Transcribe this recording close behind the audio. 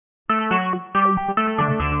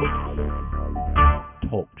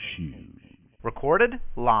Recorded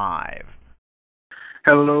live.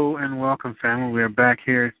 Hello and welcome, family. We are back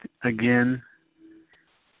here again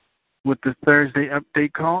with the Thursday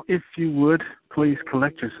update call. If you would, please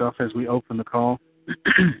collect yourself as we open the call.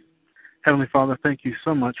 Heavenly Father, thank you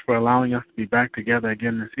so much for allowing us to be back together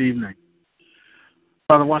again this evening.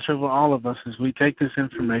 Father, watch over all of us as we take this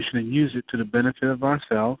information and use it to the benefit of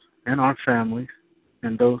ourselves and our families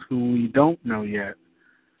and those who we don't know yet.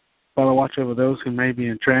 Father, watch over those who may be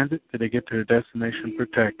in transit till they get to their destination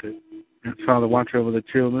protected. And Father, watch over the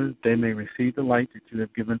children, they may receive the light that you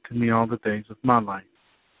have given to me all the days of my life.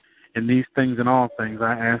 In these things and all things,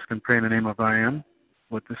 I ask and pray in the name of I Am,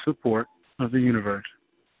 with the support of the universe.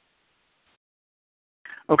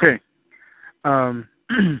 Okay,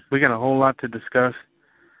 we got a whole lot to discuss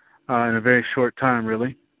in a very short time,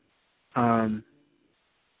 really.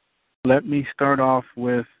 Let me start off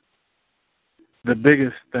with the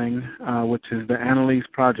biggest thing, which is the Annalise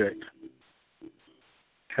Project.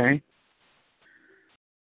 Okay?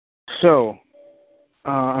 So,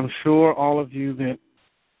 I'm sure all of you that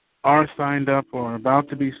are signed up or are about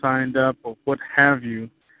to be signed up or what have you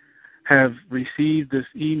have received this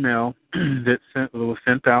email that was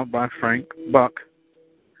sent out by Frank Buck,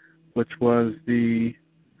 which was the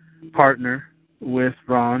partner with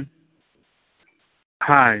Ron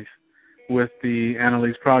Hayes with the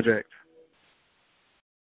Annalise Project.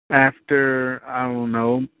 After, I don't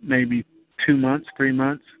know, maybe 2 months, 3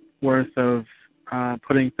 months worth of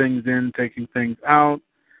putting things in, taking things out,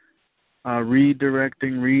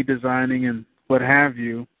 redirecting, redesigning, and what have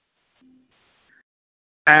you,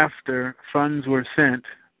 after funds were sent,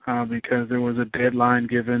 because there was a deadline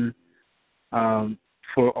given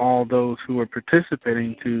for all those who were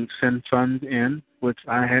participating to send funds in, which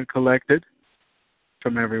I had collected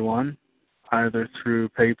from everyone, either through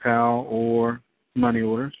PayPal or money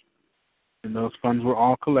orders. And those funds were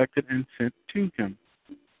all collected and sent to him,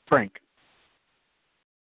 Frank.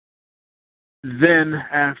 Then,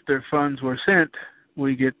 after funds were sent,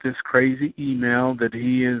 we get this crazy email that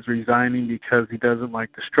he is resigning because he doesn't like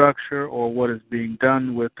the structure or what is being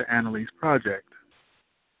done with the Annalise Project.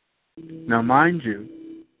 Now, mind you,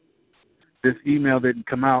 this email didn't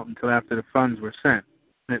come out until after the funds were sent.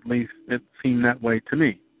 At least it seemed that way to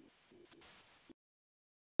me.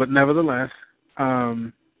 But nevertheless,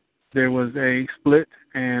 there was a split,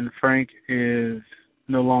 and Frank is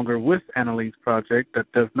no longer with Annalise Project. That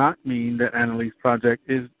does not mean that Annalise Project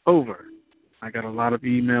is over. I got a lot of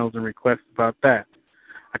emails and requests about that.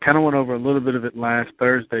 I kind of went over a little bit of it last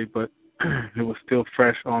Thursday, but it was still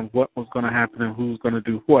fresh on what was going to happen and who was going to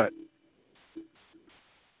do what.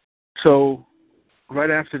 So right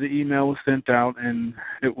after the email was sent out and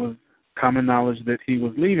it was common knowledge that he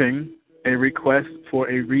was leaving, a request for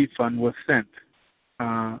a refund was sent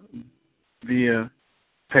via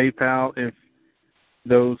PayPal. If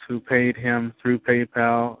those who paid him through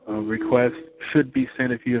PayPal, a request should be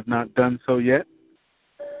sent if you have not done so yet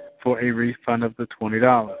for a refund of the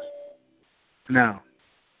 $20. Now,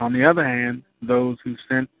 on the other hand, those who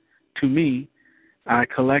sent to me, I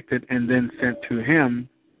collected and then sent to him,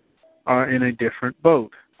 are in a different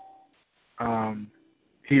boat.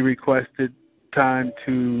 He requested time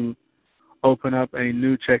to open up a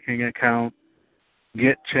new checking account,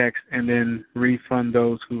 get checks, and then refund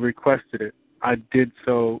those who requested it. I did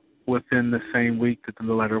so within the same week that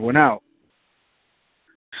the letter went out.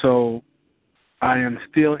 So I am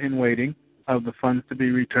still in waiting of the funds to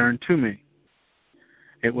be returned to me.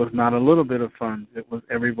 It was not a little bit of funds. It was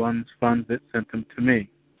everyone's funds that sent them to me,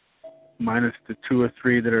 minus the 2 or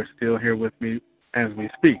 3 that are still here with me as we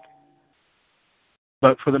speak.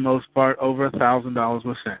 But for the most part, over $1,000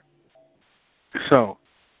 was sent. So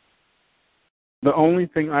the only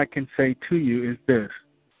thing I can say to you is this,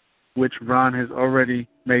 which Ron has already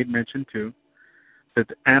made mention to, that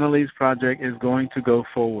the Annalise Project is going to go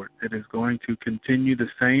forward. It is going to continue the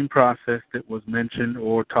same process that was mentioned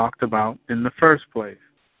or talked about in the first place.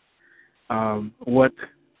 What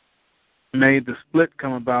made the split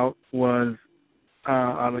come about was,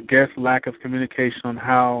 I guess, lack of communication on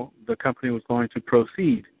how the company was going to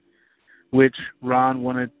proceed, which Ron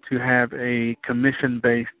wanted to have a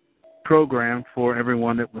commission-based program for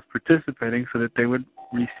everyone that was participating so that they would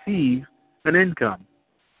receive an income,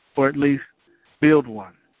 or at least build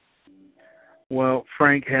one. Well,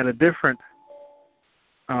 Frank had a different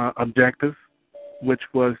objective, which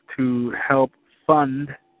was to help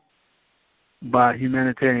fund, by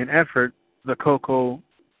humanitarian effort, the cocoa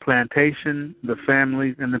plantation, the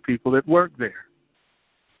families, and the people that work there,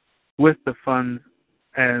 with the funds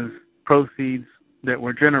as proceeds that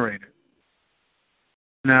were generated.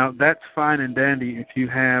 Now, that's fine and dandy if you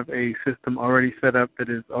have a system already set up that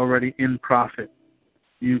is already in profit.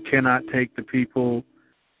 You cannot take the people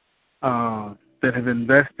that have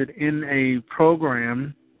invested in a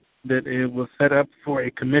program that it was set up for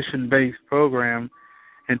a commission-based program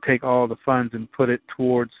and take all the funds and put it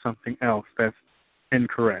towards something else. That's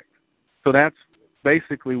incorrect. So that's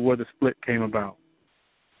basically where the split came about.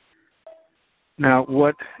 Now,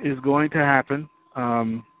 what is going to happen,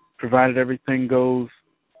 provided everything goes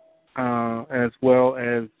as well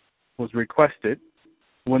as was requested,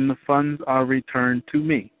 when the funds are returned to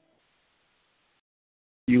me,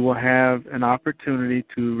 you will have an opportunity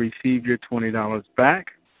to receive your $20 back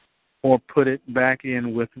or put it back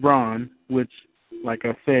in with Ron, which, like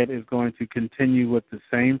I said, is going to continue with the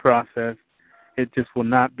same process. It just will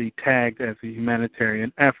not be tagged as a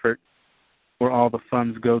humanitarian effort where all the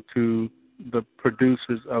funds go to the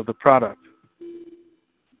producers of the product.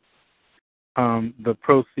 The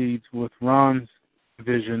proceeds with Ron's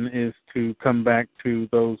vision is to come back to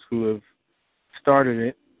those who have started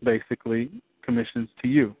it, basically commissions to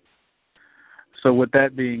you. So with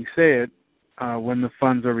that being said, when the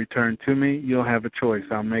funds are returned to me, you'll have a choice.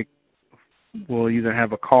 We'll either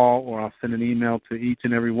have a call or I'll send an email to each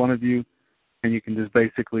and every one of you, and you can just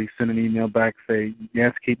basically send an email back, say,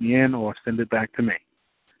 yes, keep me in, or send it back to me.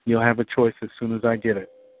 You'll have a choice as soon as I get it.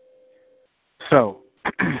 So,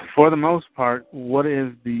 for the most part, what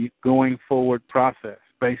is the going forward process?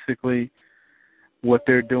 Basically, what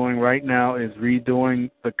they're doing right now is redoing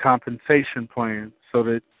the compensation plan so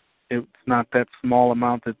that it's not that small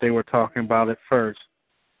amount that they were talking about at first.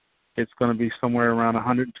 It's going to be somewhere around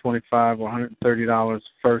 $125 or $130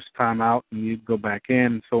 first time out, and you go back in,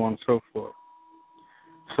 and so on and so forth.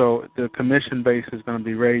 So the commission base is going to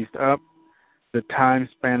be raised up. The time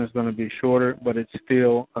span is going to be shorter, but it's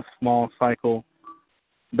still a small cycle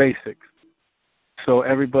basics. So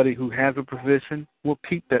everybody who has a position will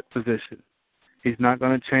keep that position. He's not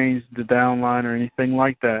going to change the downline or anything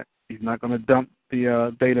like that. He's not going to dump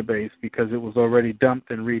the database because it was already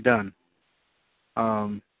dumped and redone.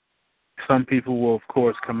 Some people will, of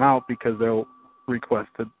course, come out because they'll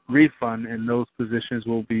request a refund, and those positions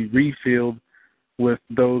will be refilled with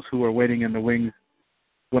those who are waiting in the wings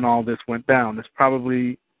when all this went down. There's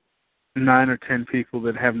probably 9 or 10 people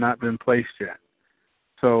that have not been placed yet.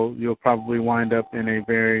 So you'll probably wind up in a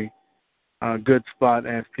very good spot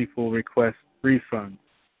as people request refunds.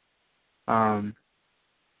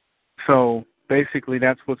 So basically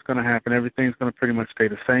that's what's going to happen. Everything's going to pretty much stay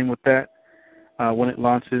the same with that. When it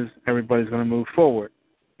launches, everybody's going to move forward.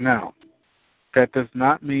 Now, that does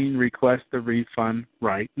not mean request a refund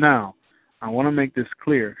right now. I want to make this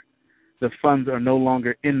clear. The funds are no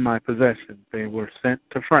longer in my possession. They were sent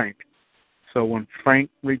to Frank. So when Frank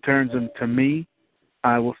returns them to me,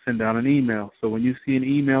 I will send out an email. So when you see an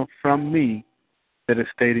email from me that is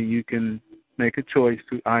stating you can make a choice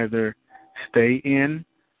to either stay in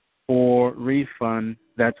or refund,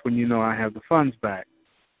 that's when you know I have the funds back.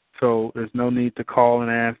 So there's no need to call and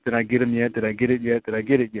ask, did I get them yet? Did I get it yet? Did I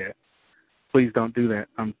get it yet? Please don't do that.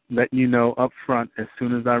 I'm letting you know up front, as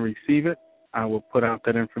soon as I receive it, I will put out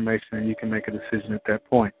that information and you can make a decision at that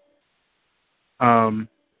point. Time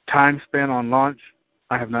spent on launch,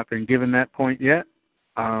 I have not been given that point yet.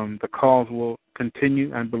 The calls will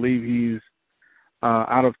continue. I believe he's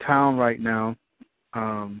out of town right now.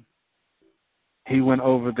 He went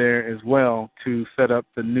over there as well to set up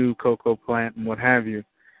the new cocoa plant and what have you.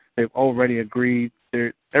 They've already agreed.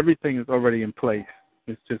 Everything is already in place.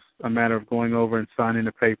 It's just a matter of going over and signing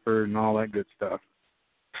the paper and all that good stuff.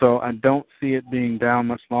 So I don't see it being down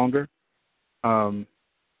much longer.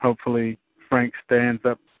 Hopefully Frank stands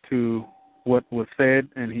up to what was said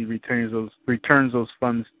and he returns those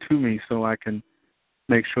funds to me so I can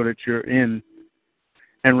make sure that you're in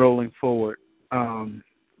and rolling forward.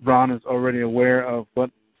 Ron is already aware of what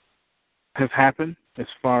has happened as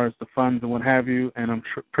far as the funds and what have you, and I'm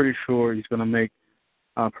pretty sure he's going to make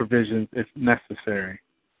provisions if necessary.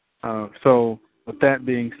 So with that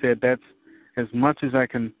being said, that's as much as I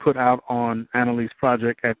can put out on Annalise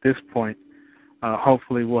Project at this point.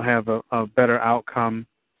 Hopefully we'll have a better outcome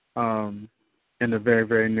in the very,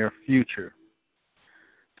 very near future.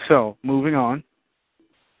 So moving on,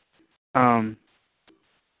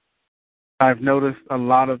 I've noticed a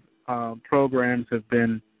lot of programs have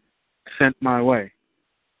been sent my way.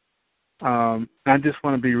 I just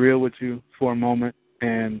want to be real with you for a moment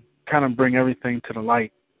and kind of bring everything to the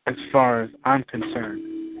light as far as I'm concerned.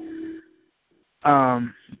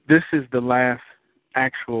 This is the last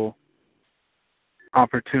actual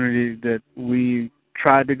opportunity that we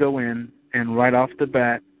tried to go in, and right off the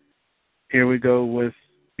bat, here we go with,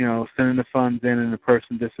 sending the funds in and the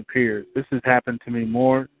person disappears. This has happened to me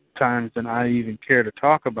more times than I even care to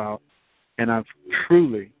talk about, and I've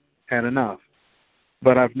truly had enough.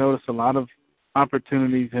 But I've noticed a lot of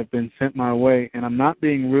opportunities have been sent my way, and I'm not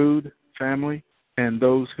being rude, family, and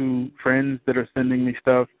those friends that are sending me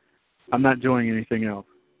stuff. I'm not joining anything else,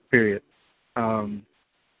 period.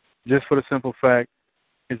 Just for the simple fact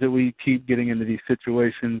is that we keep getting into these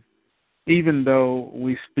situations, even though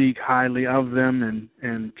we speak highly of them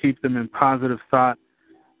and keep them in positive thought.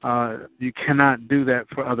 You cannot do that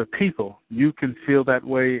for other people. You can feel that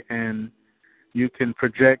way and you can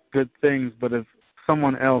project good things, but if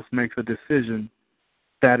someone else makes a decision,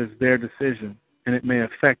 that is their decision, and it may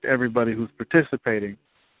affect everybody who's participating,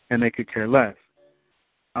 and they could care less.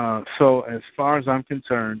 So as far as I'm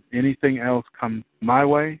concerned, anything else comes my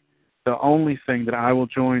way, the only thing that I will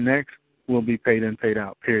join next will be paid in, paid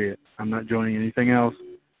out, period. I'm not joining anything else.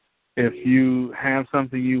 If you have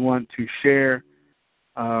something you want to share,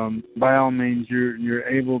 by all means, you're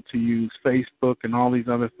able to use Facebook and all these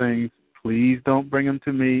other things. Please don't bring them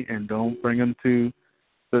to me, and don't bring them to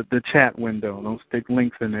the chat window. Don't stick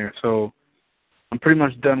links in there. So I'm pretty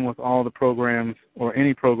much done with all the programs or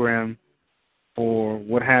any program or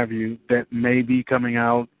what have you that may be coming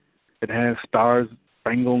out that has stars,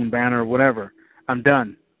 spangled banner, whatever. I'm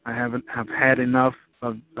done. I've had enough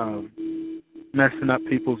of messing up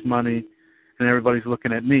people's money, and everybody's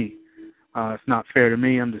looking at me. It's not fair to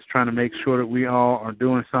me. I'm just trying to make sure that we all are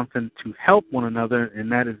doing something to help one another, and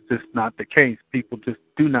that is just not the case. People just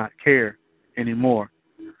do not care anymore.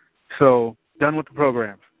 So, done with the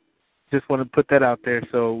programs. Just want to put that out there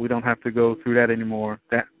so we don't have to go through that anymore.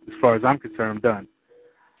 That, as far as I'm concerned, I'm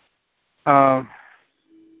done.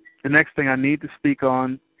 The next thing I need to speak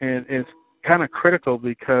on, and it's kind of critical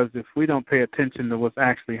because if we don't pay attention to what's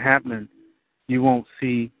actually happening, you won't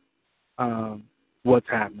see what's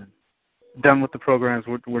happening. Done with the programs.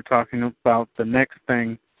 We're talking about the next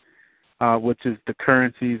thing, which is the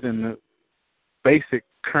currencies and the basic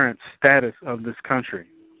current status of this country.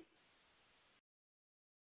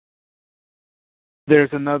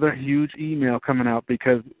 There's another huge email coming out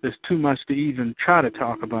because there's too much to even try to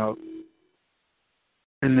talk about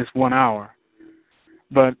in this 1 hour.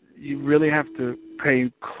 But you really have to pay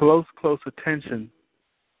close attention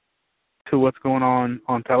to what's going on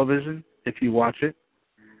television if you watch it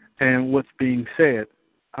and what's being said.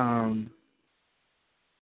 Some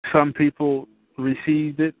people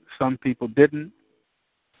received it, some people didn't.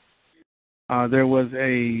 There was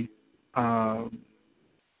the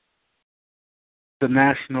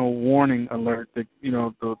national warning alert, that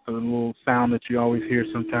the little sound that you always hear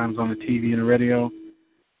sometimes on the TV and the radio,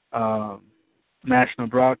 national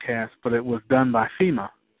broadcast, but it was done by FEMA.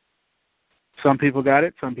 Some people got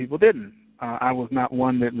it, some people didn't. I was not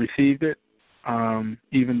one that received it,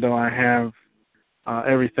 even though I have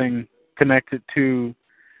everything connected to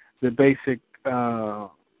the basic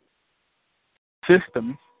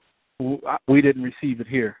systems. We didn't receive it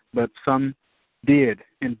here, but some did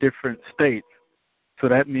in different states. So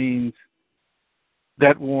that means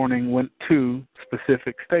that warning went to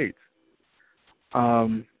specific states.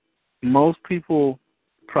 Most people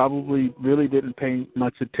probably really didn't pay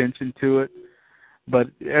much attention to it, but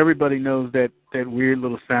everybody knows that weird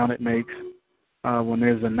little sound it makes when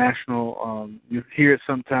there's a national, you hear it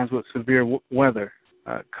sometimes with severe weather.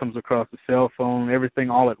 It comes across the cell phone, everything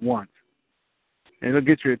all at once. And it'll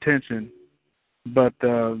get your attention, but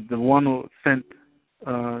the one sent,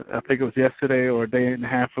 I think it was yesterday or a day and a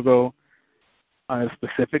half ago, a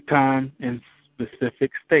specific time in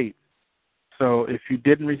specific states. So if you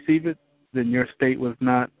didn't receive it, then your state was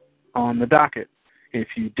not on the docket. If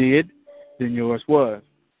you did, then yours was.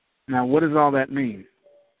 Now, what does all that mean?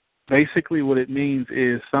 Basically, what it means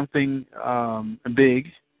is something big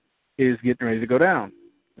is getting ready to go down.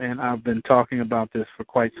 And I've been talking about this for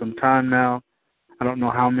quite some time now. I don't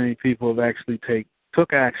know how many people have actually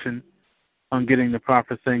took action on getting the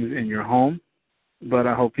proper things in your home, but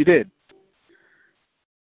I hope you did.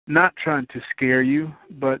 Not trying to scare you,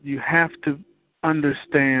 but you have to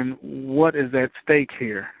understand what is at stake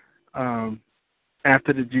here.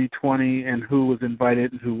 After the G20 and who was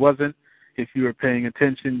invited and who wasn't, if you were paying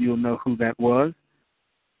attention, you'll know who that was.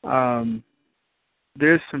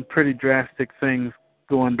 There's some pretty drastic things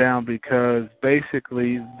going down because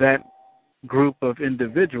basically that group of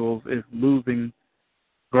individuals is losing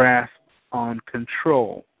grasp on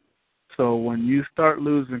control. So when you start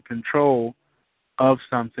losing control of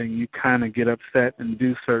something, you kind of get upset and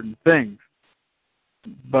do certain things.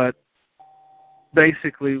 But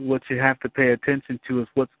basically what you have to pay attention to is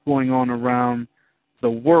what's going on around the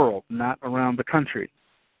world, not around the country.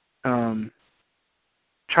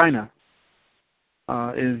 China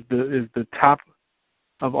is the top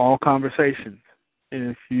of all conversations.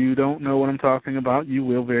 If you don't know what I'm talking about, you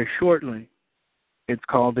will very shortly. It's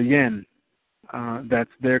called the yen. That's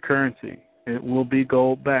their currency. It will be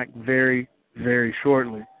gold back very, very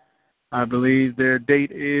shortly. I believe their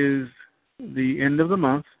date is the end of the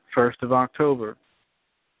month, 1st of October.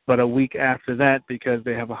 But a week after that, because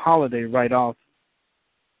they have a holiday right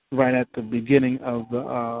at the beginning of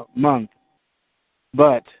the month.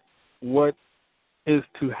 But what is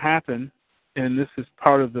to happen, and this is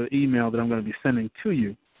part of the email that I'm going to be sending to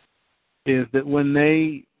you, is that when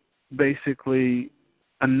they basically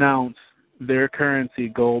announce their currency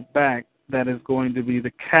gold back, that is going to be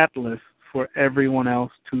the catalyst for everyone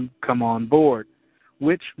else to come on board,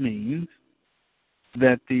 which means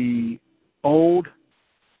that the old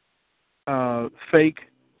fake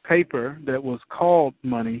paper that was called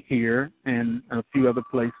money here and a few other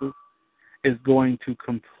places is going to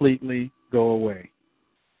completely go away,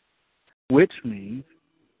 which means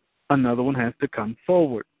another one has to come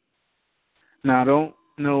forward. Now, I don't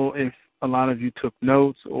know if a lot of you took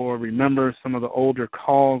notes or remember some of the older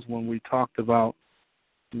calls when we talked about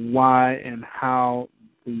why and how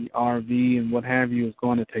the RV and what have you is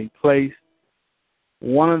going to take place.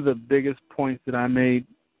 One of the biggest points that I made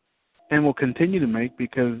and will continue to make,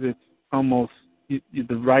 because it's almost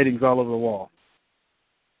the writing's all over the wall.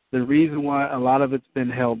 The reason why a lot of it's been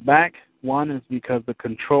held back, one, is because the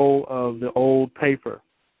control of the old paper.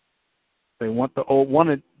 They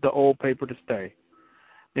wanted the old paper to stay.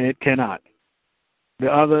 It cannot.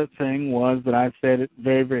 The other thing was that I said it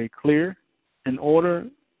very, very clear. In order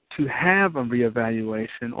to have a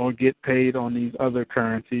reevaluation or get paid on these other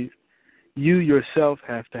currencies, you yourself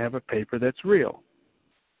have to have a paper that's real.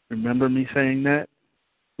 Remember me saying that?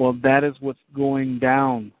 Well, that is what's going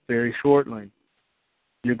down very shortly.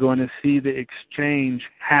 You're going to see the exchange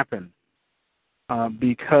happen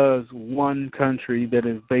because one country that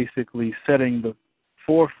is basically setting the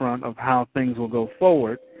forefront of how things will go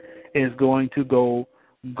forward is going to go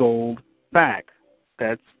gold back.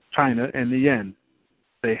 That's China and the yen.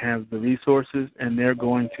 They have the resources, and they're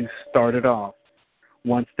going to start it off.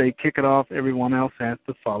 Once they kick it off, everyone else has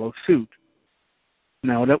to follow suit.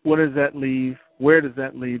 Now, what does that leave? Where does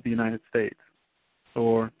that leave the United States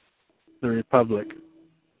or the Republic?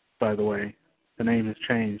 By the way, the name has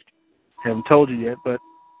changed. I haven't told you yet, but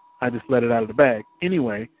I just let it out of the bag.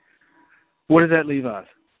 Anyway, where does that leave us?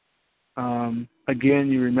 Again,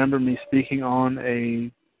 you remember me speaking on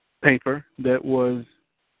a paper that was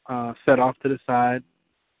set off to the side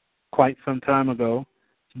quite some time ago.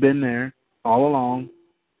 It's been there all along,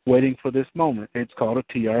 waiting for this moment. It's called a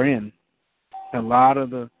TRN. A lot of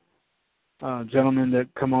the gentlemen that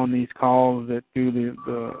come on these calls that do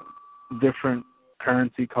the different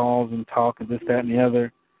currency calls and talk and this, that, and the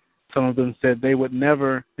other, some of them said they would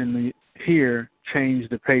never here change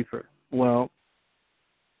the paper. Well,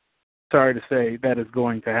 sorry to say, that is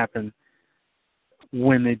going to happen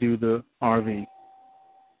when they do the RV.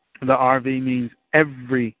 The RV means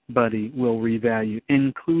everybody will revalue,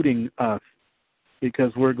 including us,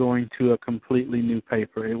 because we're going to a completely new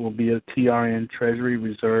paper. It will be a TRN, Treasury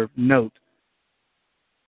Reserve Note.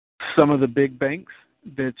 Some of the big banks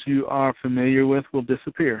that you are familiar with will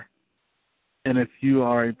disappear. And if you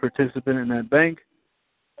are a participant in that bank,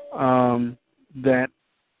 that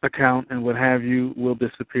account and what have you will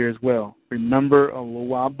disappear as well. Remember, a little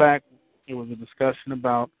while back, there was a discussion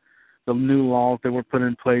about the new laws that were put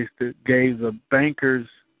in place that gave the bankers,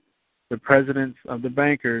 the presidents of the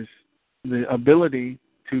bankers, the ability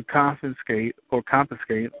to confiscate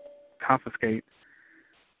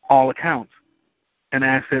all accounts and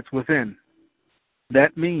assets within.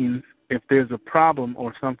 That means if there's a problem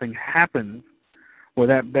or something happens where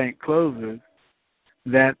that bank closes,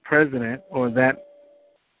 that president or that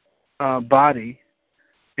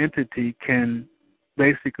entity can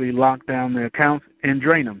basically lock down their accounts and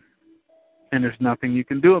drain them. And there's nothing you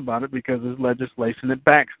can do about it because there's legislation that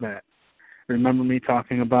backs that. Remember me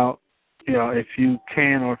talking about, if you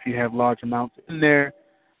can or if you have large amounts in there,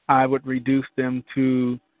 I would reduce them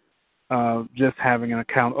to just having an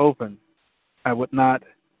account open. I would not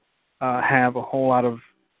have a whole lot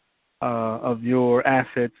of your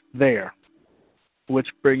assets there, which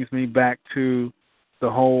brings me back to the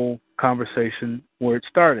whole conversation where it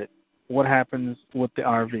started. What happens with the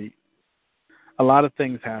RV? A lot of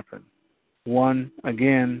things happen. One,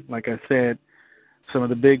 again, like I said, some of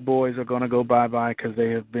the big boys are going to go bye-bye because they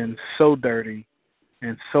have been so dirty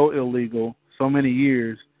and so illegal so many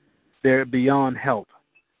years, they're beyond help.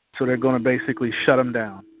 So they're going to basically shut them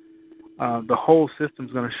down. The whole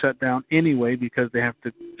system's going to shut down anyway because they have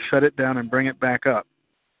to shut it down and bring it back up.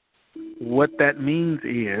 what that means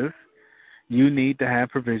is you need to have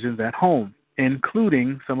provisions at home,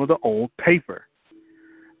 including some of the old paper,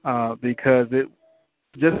 because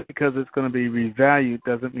because it's going to be revalued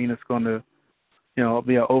doesn't mean it's going to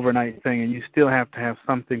be an overnight thing, and you still have to have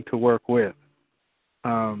something to work with.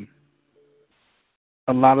 A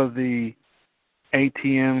lot of the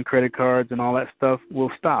ATM, credit cards, and all that stuff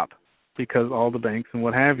will stop because all the banks and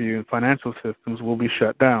what have you and financial systems will be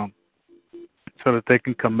shut down so that they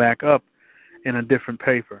can come back up in a different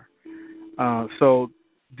paper. So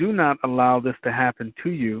do not allow this to happen to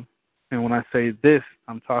you. And when I say this,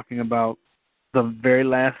 I'm talking about the very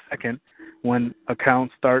last second when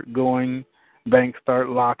accounts start going, banks start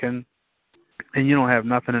locking, and you don't have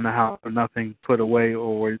nothing in the house or nothing put away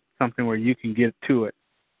or something where you can get to it.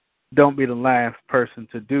 Don't be the last person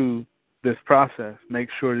to do this process. Make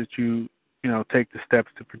sure that you take the steps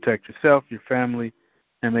to protect yourself, your family,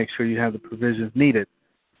 and make sure you have the provisions needed.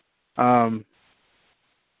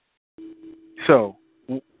 So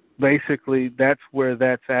basically, that's where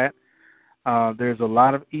that's at. There's a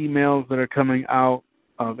lot of emails that are coming out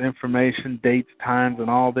of information, dates, times, and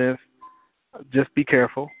all this. Just be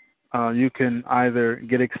careful. You can either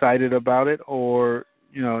get excited about it or,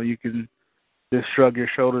 you can just shrug your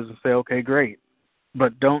shoulders and say, okay, great.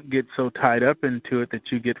 But don't get so tied up into it that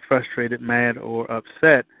you get frustrated, mad, or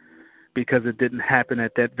upset because it didn't happen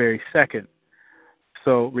at that very second.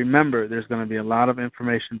 So remember, there's going to be a lot of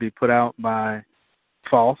information be put out by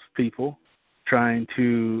false people trying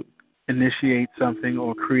to initiate something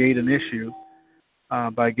or create an issue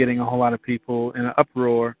by getting a whole lot of people in an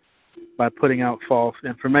uproar by putting out false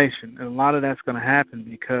information. And a lot of that's going to happen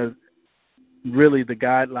because really the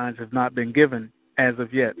guidelines have not been given as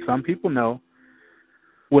of yet. Some people know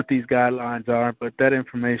what these guidelines are, but that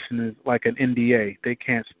information is like an NDA. They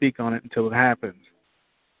can't speak on it until it happens.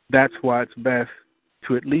 That's why it's best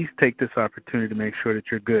to at least take this opportunity to make sure that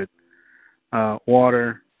you're good.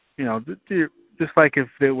 Water, just like if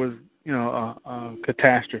there was, a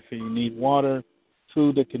catastrophe, you need water,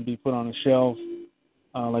 food that can be put on a shelf,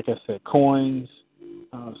 like I said, coins,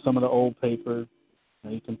 some of the old paper.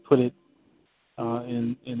 You can put it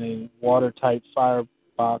in a watertight fire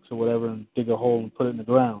box or whatever and dig a hole and put it in the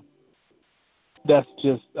ground. That's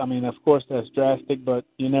just, of course that's drastic, but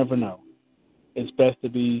you never know. It's best to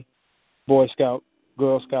be Boy Scout,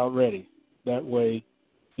 Girl Scout ready. That way,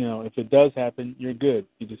 if it does happen, you're good.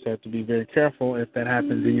 You just have to be very careful if that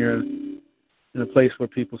happens and you're in a place where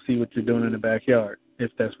people see what you're doing in the backyard,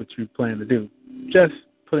 if that's what you plan to do. Just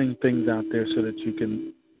putting things out there so that you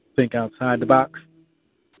can think outside the box.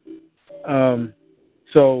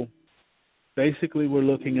 So basically we're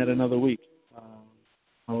looking at another week.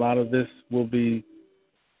 A lot of this will be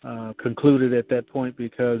concluded at that point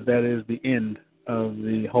because that is the end of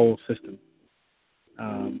the whole system.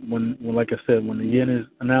 When like I said, when the yen is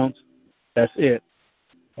announced, that's it.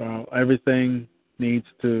 Everything needs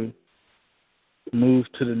to move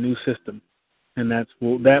to the new system, and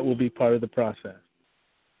that will be part of the process.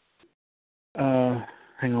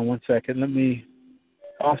 Hang on one second. Let me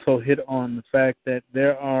also hit on the fact that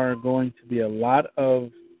there are going to be a lot of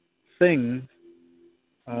things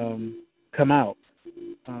come out.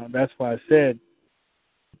 That's why I said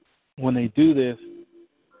when they do this,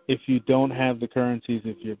 if you don't have the currencies,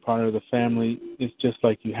 if you're part of the family, it's just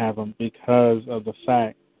like you have them because of the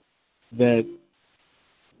fact that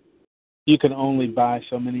you can only buy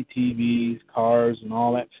so many TVs, cars, and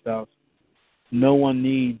all that stuff. No one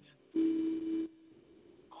needs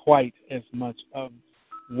quite as much of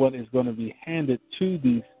what is going to be handed to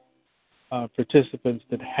these participants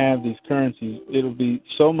that have these currencies. It'll be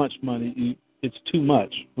so much money, it's too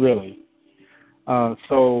much, really.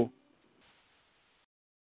 So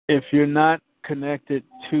if you're not connected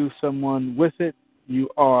to someone with it, you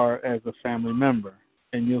are as a family member.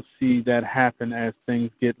 And you'll see that happen as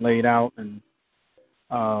things get laid out and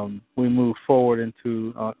we move forward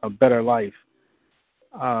into a better life.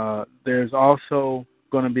 There's also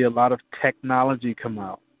going to be a lot of technology come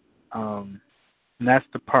out. And that's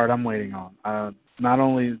the part I'm waiting on. Not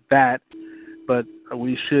only that, but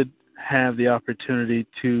we should have the opportunity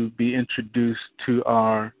to be introduced to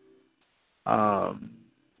our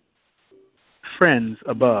friends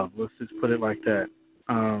above. Let's just put it like that.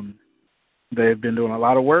 They've been doing a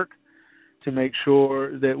lot of work to make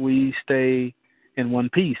sure that we stay in one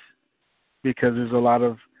piece because there's a lot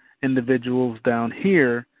of individuals down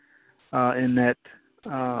here in that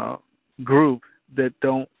group that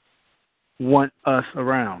don't want us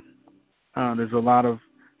around. There's a lot of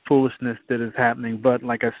foolishness that is happening, but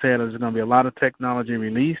like I said, there's going to be a lot of technology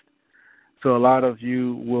released, so a lot of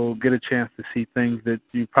you will get a chance to see things that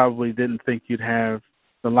you probably didn't think you'd have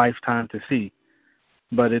the lifetime to see,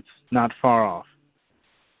 but it's not far off.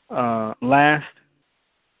 Last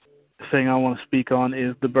thing I want to speak on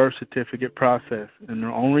is the birth certificate process. And the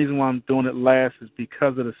only reason why I'm doing it last is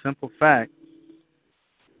because of the simple fact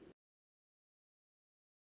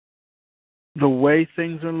the way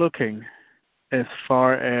things are looking as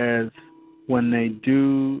far as when they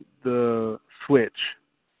do the switch.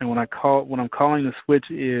 And what I'm calling the switch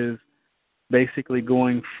is basically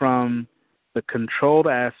going from the controlled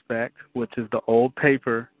aspect, which is the old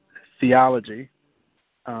paper theology.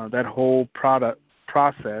 That whole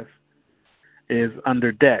process is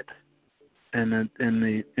under debt and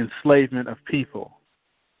the enslavement of people.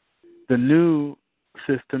 The new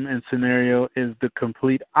system and scenario is the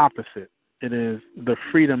complete opposite. It is the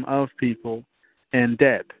freedom of people and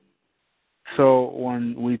debt. So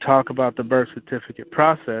when we talk about the birth certificate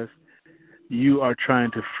process, you are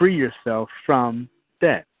trying to free yourself from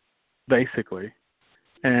debt, basically,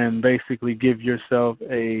 and basically give yourself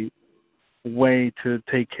a way to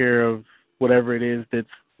take care of whatever it is that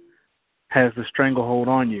has the stranglehold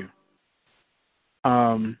on you.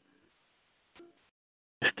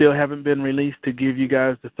 Still haven't been released to give you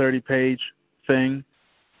guys the 30-page thing,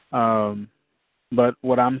 but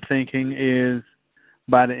what I'm thinking is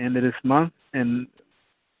by the end of this month and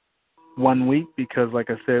 1 week, because like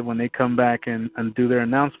I said, when they come back and do their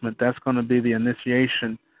announcement, that's going to be the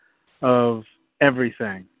initiation of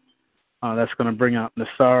everything. That's going to bring out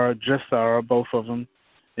Nasara, Jasara, both of them.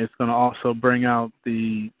 It's going to also bring out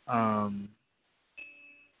the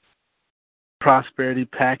prosperity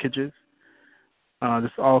packages.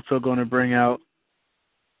 It's also going to bring out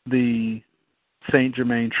the Saint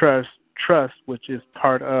Germain Trust, which is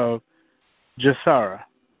part of Jasara.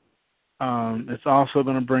 It's also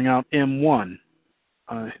going to bring out M1.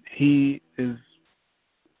 He is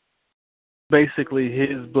basically,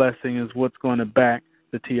 his blessing is what's going to back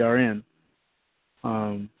the TRN.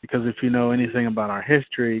 Because if you know anything about our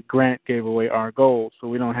history, Grant gave away our gold, so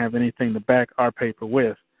we don't have anything to back our paper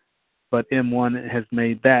with. But M1 has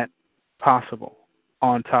made that possible,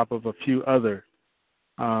 on top of a few other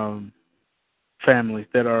families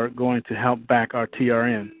that are going to help back our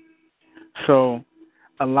TRN. So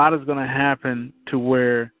a lot is going to happen to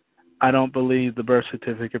where I don't believe the birth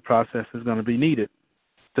certificate process is going to be needed.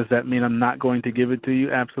 Does that mean I'm not going to give it to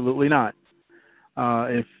you? Absolutely not.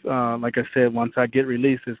 If, like I said, once I get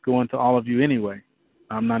released, it's going to all of you anyway.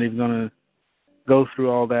 I'm not even going to go through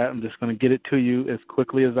all that. I'm just going to get it to you as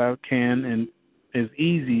quickly as I can and as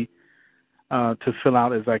easy to fill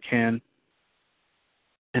out as I can.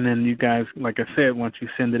 And then you guys, like I said, once you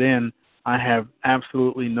send it in, I have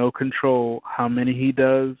absolutely no control how many he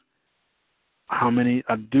does, how many.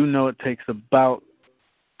 I do know it takes about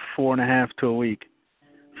 4.5 to a week.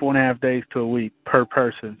 4.5 days to a week per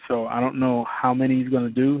person. So I don't know how many he's going to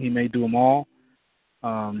do. He may do them all.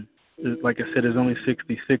 Like I said, there's only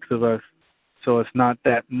 66 of us, so it's not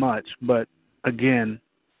that much. But again,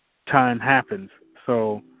 time happens.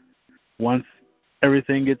 So once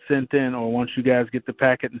everything gets sent in, or once you guys get the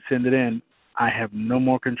packet and send it in, I have no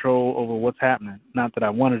more control over what's happening. Not that I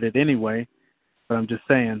wanted it anyway, but I'm just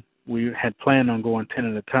saying we had planned on going 10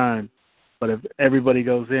 at a time. But if everybody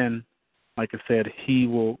goes in, like I said, he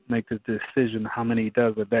will make the decision how many he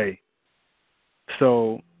does a day.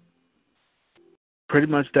 So pretty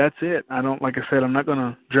much that's it. Like I said, I'm not going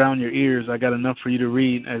to drown your ears. I got enough for you to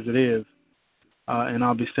read as it is, and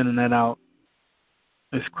I'll be sending that out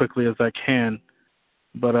as quickly as I can.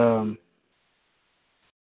 But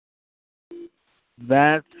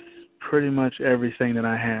that's pretty much everything that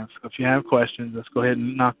I have. So if you have questions, let's go ahead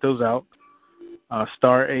and knock those out.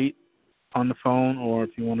 *8 on the phone, or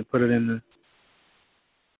if you want to put it in the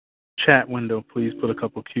chat window, please put a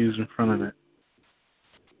couple Q's in front of it.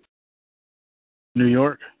 New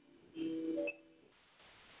York?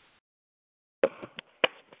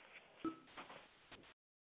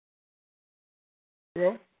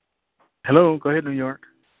 Hello? Hello, go ahead, New York.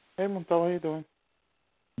 Hey, Muntavo, how you doing?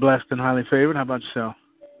 Blessed and highly favored. How about yourself?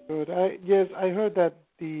 Good. I heard that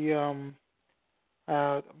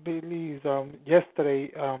believe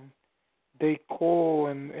yesterday they call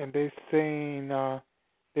and they saying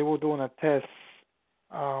they were doing a test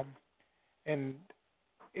and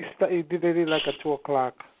they did like at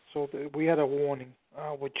 2:00, so we had a warning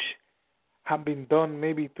which have been done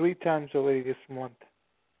maybe 3 times already this month.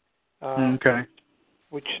 Okay.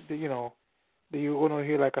 Which you're gonna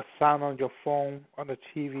hear like a sound on your phone, on the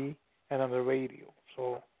TV, and on the radio.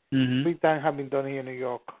 So 3 times have been done here in New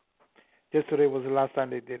York. Yesterday was the last time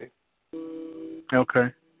they did it.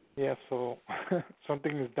 Okay. Yeah, so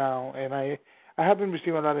something is down, and I have been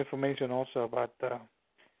receiving a lot of information also about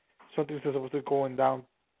something is supposed to be going down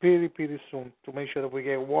pretty soon to make sure that we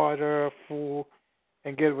get water, food,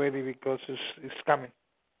 and get ready because it's coming.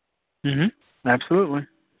 Absolutely.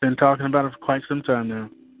 Been talking about it for quite some time now.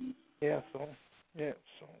 So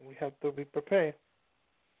we have to be prepared.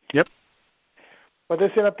 Yep. But they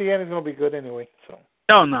said at the end it's gonna be good anyway. So.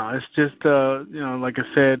 No, it's just like I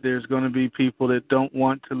said, there's going to be people that don't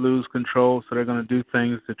want to lose control, so they're going to do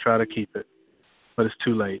things to try to keep it. But it's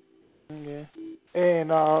too late. Yeah.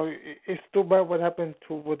 And it's too bad what happened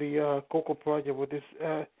with the Cocoa Project with this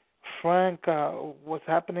Frank. What's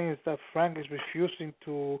happening is that Frank is refusing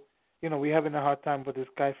to. We're having a hard time with this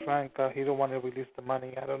guy Frank. He don't want to release the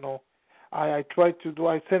money. I don't know. I tried to do.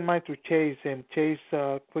 I sent mine to Chase, and Chase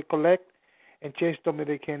quick collect, and Chase told me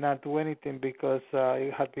they cannot do anything because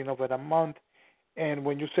it had been over a month. And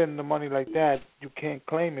when you send the money like that, you can't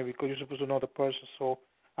claim it because you're supposed to know the person. So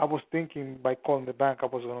I was thinking by calling the bank I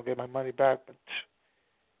was going to get my money back, but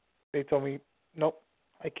they told me nope,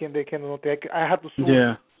 I can't. They can't do nothing. I have to sue.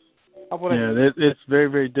 Yeah. It's very,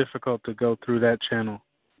 very difficult to go through that channel.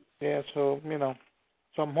 Yeah, so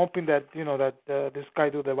so I'm hoping that that this guy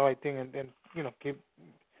do the right thing and keep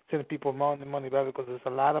sending people money back because there's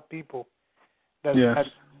a lot of people that if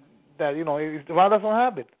the doesn't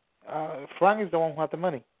have it. Frank is the one who had the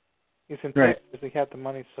money. He's in Texas. He had the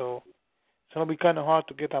money, so it's gonna be kind of hard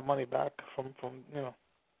to get that money back from.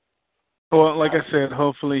 Well, like I said,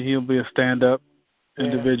 hopefully he'll be a stand-up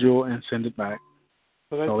individual and send it back.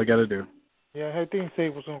 That's all we got to do. Yeah, I think he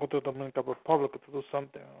was going to go to the Dominican Republic to do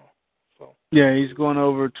something. So. Yeah, he's going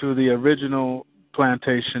over to the original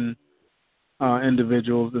plantation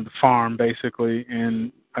individuals at the farm, basically,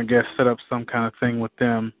 and I guess set up some kind of thing with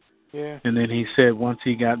them. Yeah. And then he said once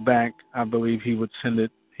he got back, I believe he would send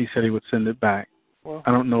it. He said he would send it back. Well,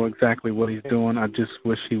 I don't know exactly what he's doing. I just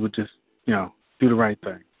wish he would just, do the right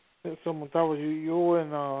thing. So, Muntavo, you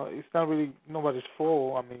and it's not really nobody's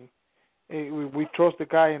fault. I mean, we trust the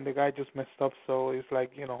guy, and the guy just messed up. So it's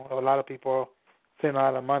like a lot of people send a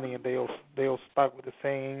lot of money, and they all stuck with the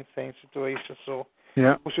same situation. So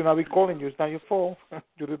we should not be calling you. It's not your fault.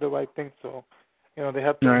 You did the right thing. So they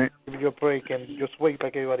have to give you a break and just wait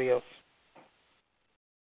like everybody else.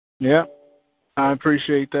 Yeah, I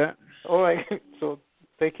appreciate that. All right. So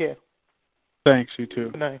take care. Thanks. You too.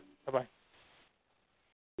 Good night. Bye-bye.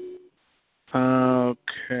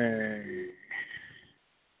 Okay.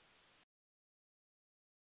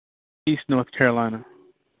 East North Carolina.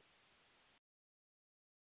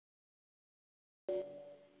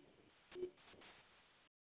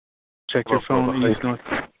 Check your phone, East North.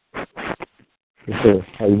 Yes, sir.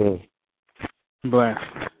 How you doing? Blast.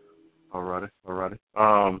 Alrighty.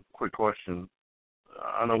 Quick question.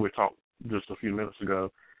 I know we talked just a few minutes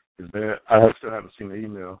ago. Is that I still haven't seen the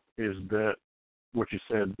email? Is that what you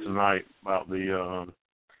said tonight about the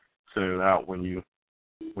sending it out when you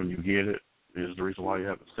get it? Is the reason why you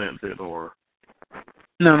haven't sent it, or?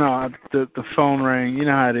 No. The phone rang. You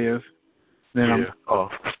know how it is. Then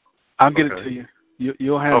I'll get it to you.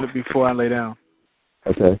 You'll have it before I lay down.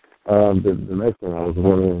 Okay. The next one I was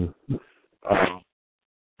wondering,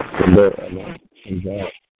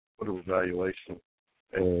 what a evaluation,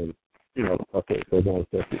 and okay, so now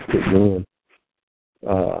it's in.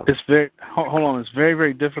 It's very. Hold on. It's very,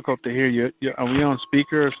 very difficult to hear you. Are we on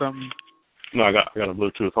speaker or something? No, I got a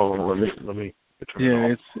Bluetooth. Hold on. Let me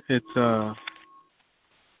turn it off.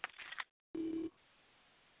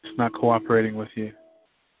 It's not cooperating with you.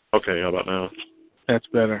 Okay. How about now? That's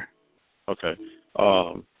better. Okay.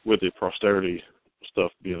 With the posterity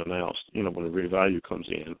stuff being announced, when the revalue comes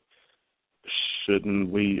in, shouldn't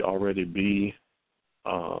we already be,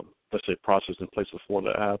 let's say, process in place before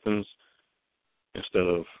that happens, instead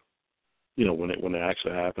of, when it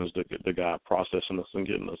actually happens, the guy processing us and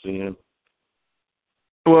getting us in?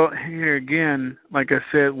 Well, here again, like I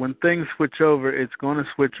said, when things switch over, it's going to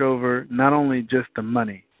switch over not only just the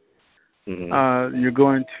money. Mm-hmm. You're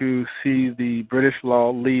going to see the British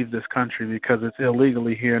law leave this country because it's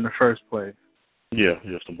illegally here in the first place. Yeah,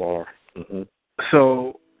 just a bar. Mm-hmm.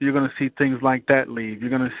 So you're going to see things like that leave.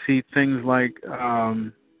 You're going to see things like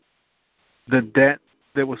the debt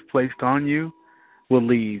that was placed on you will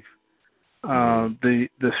leave.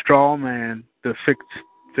 The straw man, the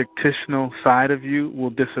fictional side of you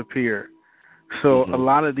will disappear. So a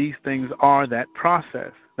lot of these things are that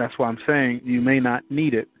process. That's why I'm saying you may not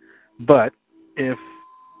need it. But if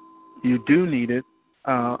you do need it,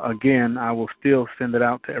 again, I will still send it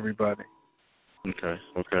out to everybody. Okay.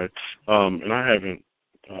 And I haven't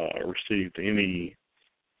received any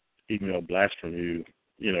email blast from you,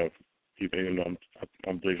 even though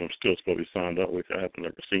I believe I'm still supposed to be signed up with you. I haven't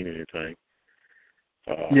ever seen anything.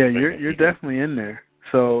 Yeah, you're definitely in there.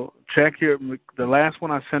 So check the last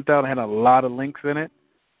one I sent out had a lot of links in it.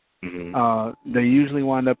 Mm-hmm. They usually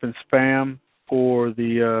wind up in spam or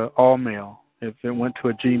the all mail if it went to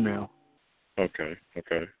a Gmail. Okay.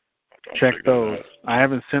 Check those. I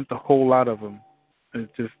haven't sent a whole lot of them.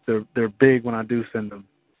 It's just they're big when I do send them.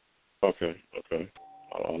 Okay.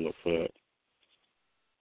 I'll look for that.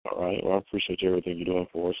 All right. Well, I appreciate everything you're doing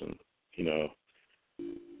for us, and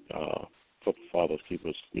hope the Father keep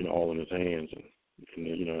us, all in His hands, and as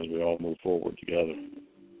we all move forward together.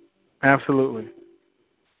 Absolutely.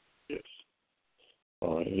 Yes.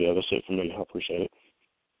 All right. Yeah, that's it for me. I appreciate it.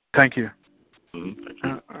 Thank you. Mm-hmm. Thank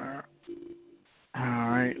you. All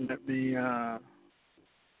right. Let me.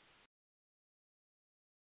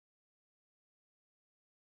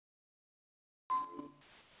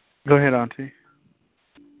 Go ahead, Auntie.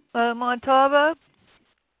 Muntavo?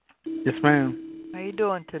 Yes, ma'am. How you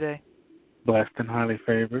doing today? Blessed and highly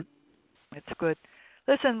favored. It's good.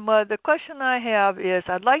 Listen, the question I have is,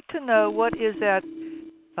 I'd like to know what is that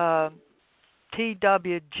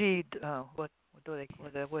TWG? What are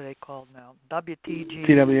they called now? WTG.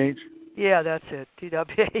 TWH. Yeah, that's it.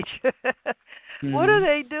 TWH. What are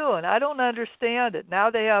they doing? I don't understand it.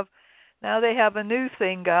 Now they have a new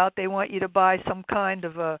thing out. They want you to buy some kind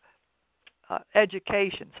of a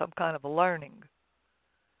education, some kind of a learning.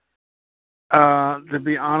 To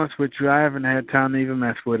be honest with you, I haven't had time to even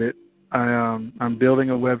mess with it. I'm building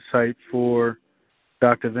a website for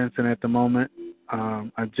Dr. Vincent at the moment.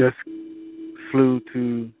 I just flew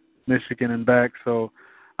to Michigan and back, so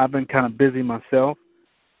I've been kind of busy myself.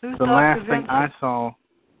 Who's the Dr. last Vincent? thing I saw,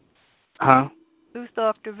 huh? Who's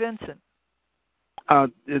Dr. Vincent?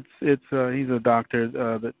 He's a doctor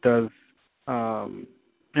that does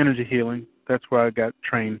energy healing. That's where I got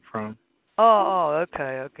trained from. Oh,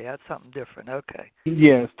 okay, that's something different. Okay.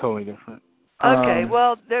 Yeah, it's totally different. Okay,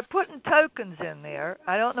 well, they're putting tokens in there.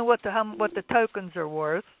 I don't know what the tokens are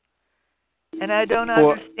worth, and I don't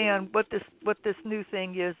understand what this new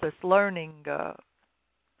thing is. This learning,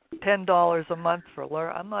 $10 a month for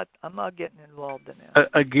learn. I'm not getting involved in that.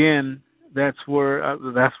 Again, that's why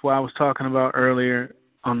I was talking about earlier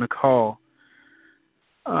on the call.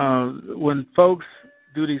 When folks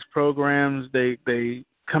do these programs, they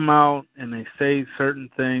come out and they say certain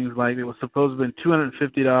things like it was supposed to have been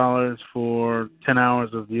 $250 for 10 hours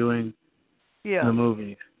of viewing the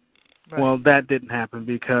movies. Right. Well, that didn't happen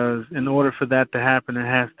because in order for that to happen, it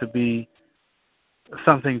has to be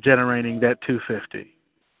something generating that $250.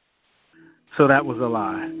 So that was a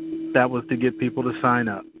lie. That was to get people to sign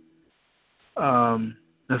up.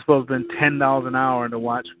 It's supposed to have been $10 an hour to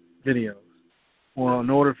watch videos. Well, in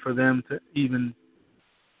order for them to even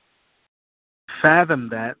fathom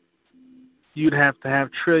that, you'd have to have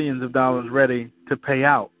trillions of dollars ready to pay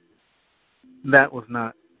out. That was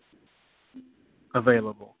not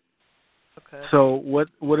available. Okay. So what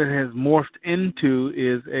it has morphed into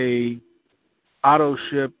is a auto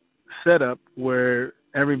ship setup where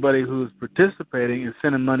everybody who's participating is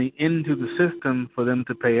sending money into the system for them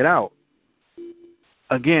to pay it out.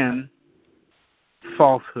 Again,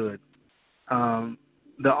 falsehood.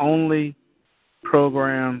 The only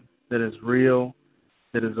program that is real,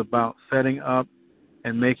 that is about setting up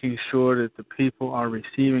and making sure that the people are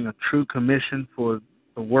receiving a true commission for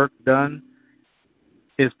the work done,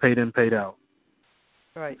 is paid in, paid out.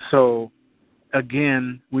 Right. So,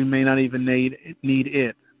 again, we may not even need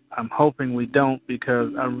it. I'm hoping we don't,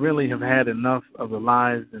 because I really have had enough of the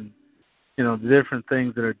lies and, the different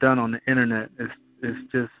things that are done on the internet.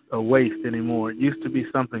 It's just a waste anymore. It used to be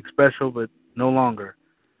something special, but no longer.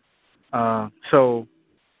 So,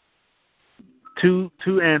 two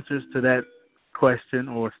answers to that question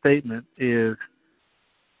or statement is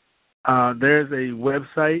there's a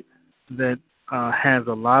website that has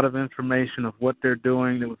a lot of information of what they're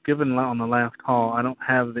doing that was given on the last call. I don't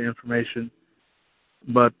have the information,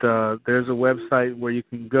 but there's a website where you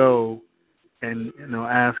can go and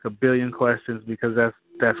ask a billion questions, because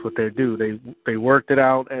that's what they do. They worked it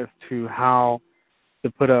out as to how to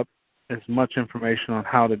put up as much information on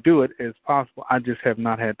how to do it as possible. I just have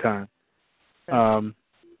not had time.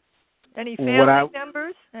 Any family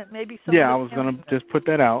members? Maybe some. Yeah, I was going to just put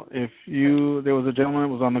that out. There was a gentleman that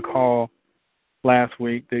was on the call last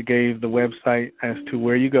week that gave the website as to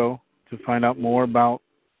where you go to find out more about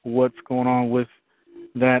what's going on with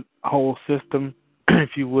that whole system.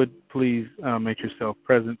 If you would, please make yourself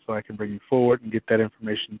present so I can bring you forward and get that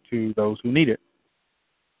information to those who need it.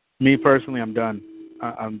 Me personally, I'm done.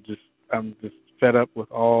 I'm just fed up with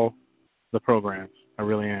all the programs. I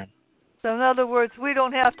really am. So in other words, we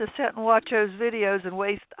don't have to sit and watch those videos and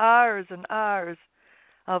waste hours and hours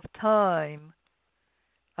of time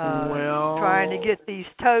trying to get these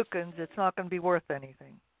tokens, it's not going to be worth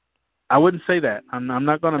anything. I wouldn't say that. I'm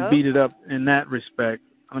not going to beat it up in that respect.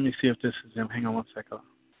 Let me see if this is him. Hang on one second.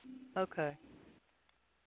 Okay.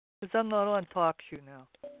 Because I'm not on TalkShoe now.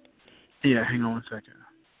 Yeah, hang on one second.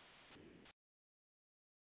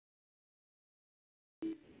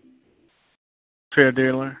 Fair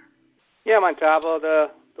dealer? Yeah, Muntavo.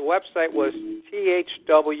 The website was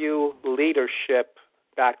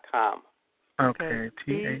thwleadership.com. Okay,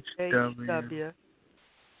 THW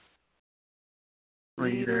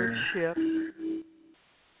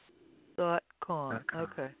leadership.com.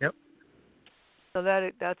 Okay. Yep. So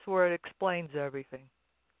that's where it explains everything.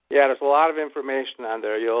 Yeah, there's a lot of information on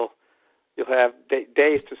there. You'll have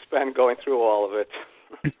days to spend going through all of it.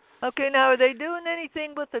 Okay, now are they doing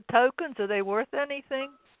anything with the tokens? Are they worth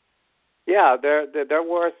anything? Yeah, they're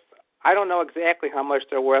worth. I don't know exactly how much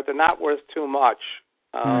they're worth. They're not worth too much.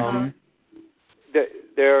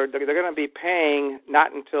 They're going to be paying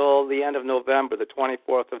not until the end of November, the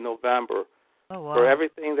 24th of November, for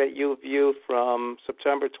everything that you view from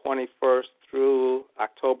September 21st through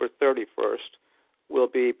October 31st. Will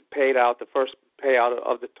be paid out. The first payout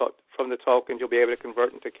of from the tokens you'll be able to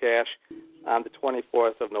convert into cash on the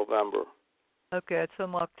 24th of November. Okay, that's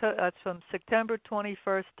from September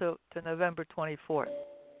 21st to November 24th.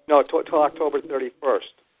 No, till October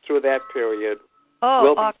 31st. Through that period.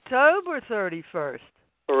 Oh, October 31st.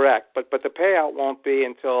 Correct, but the payout won't be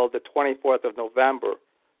until the 24th of November.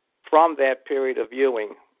 From that period of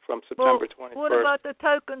viewing, from September 21st. What about the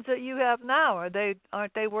tokens that you have now?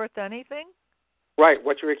 Aren't they worth anything? Right,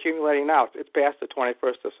 what you're accumulating now, it's past the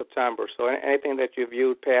 21st of September. So anything that you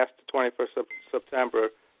viewed past the 21st of September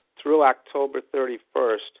through October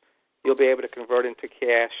 31st, you'll be able to convert into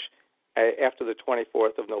cash after the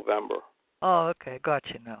 24th of November. Oh, okay, got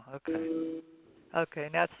you now. Okay,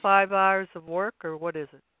 and that's 5 hours of work, or what is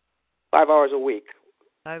it? 5 hours a week.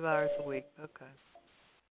 5 hours a week, okay.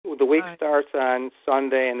 The week starts on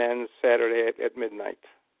Sunday and ends Saturday at midnight.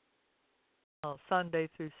 Oh, Sunday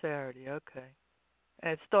through Saturday, okay.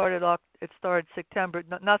 And it started September.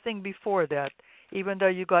 Nothing before that. Even though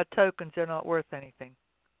you got tokens, they're not worth anything.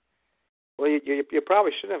 Well, you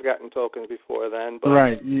probably shouldn't have gotten tokens before then. But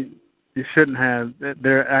right. You shouldn't have.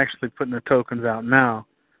 They're actually putting the tokens out now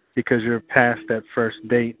because you're past that first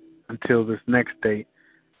date until this next date.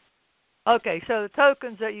 Okay, so the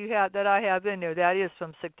tokens that I have in there, that is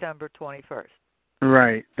from September 21st.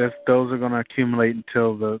 Right. Those are going to accumulate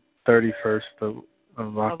until the 31st of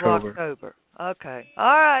October. Okay.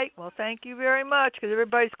 All right. Well, thank you very much, because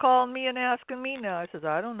everybody's calling me and asking me now. I says,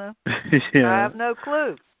 I don't know. Yeah. I have no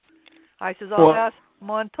clue. I says, I'll ask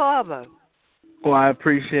Muntavo. Well, I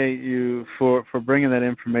appreciate you for bringing that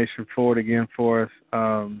information forward again for us.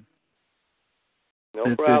 No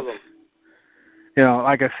problem.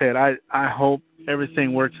 Like I said, I hope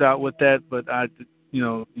everything works out with that, but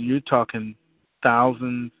you're talking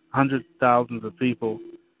thousands, hundreds of thousands of people.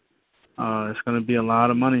 It's going to be a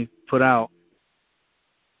lot of money put out.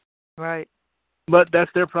 Right. But that's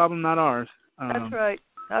their problem, not ours. That's right.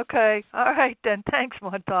 Okay. All right, then. Thanks,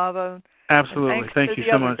 Muntavo. Absolutely. Thank you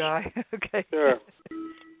so much. Guy. Okay. Sure.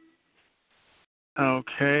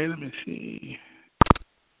 Okay, let me see.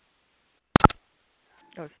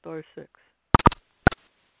 Oh, star 6.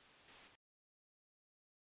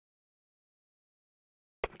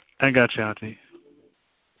 I got you, Auntie.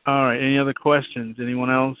 All right, any other questions? Anyone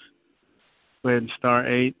else? Go ahead and star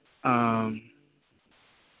 8.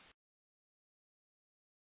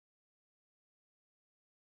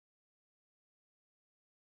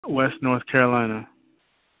 West North Carolina.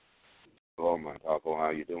 Hello, Muntavo. How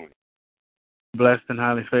you doing? Blessed and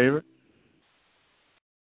highly favored.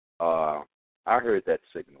 I heard that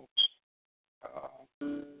signal.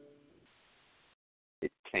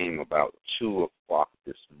 It came about 2 o'clock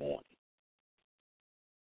this morning.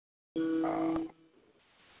 A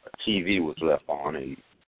TV was left on,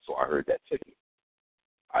 so I heard that signal.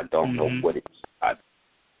 I don't know what it. I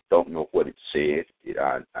don't know what it said.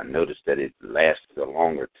 I noticed that it lasted a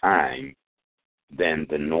longer time than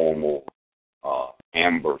the normal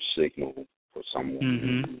amber signal for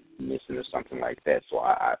someone missing or something like that. So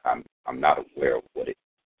I'm not aware of what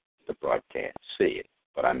the broadcast said,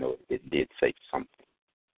 but I know it did say something.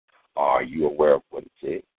 Are you aware of what it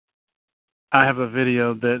said? I have a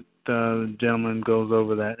video that the gentleman goes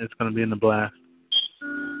over that. It's going to be in the blast.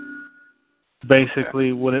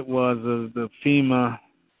 Basically, what it was is the FEMA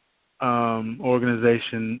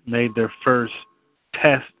organization made their first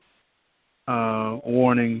test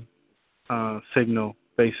warning signal,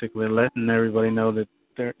 basically letting everybody know that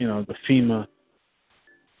the FEMA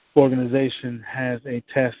organization has a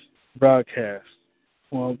test broadcast.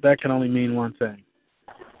 Well, that can only mean one thing.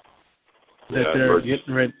 That they're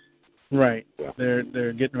getting ready. Right. Yeah.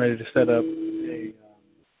 They're getting ready to set up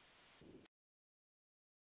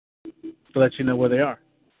to let you know where they are.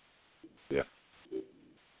 Yeah.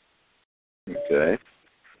 Okay.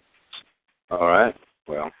 All right.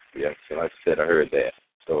 Well, yeah, so like I said, I heard that.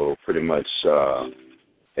 So pretty much,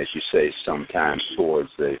 as you say, sometime towards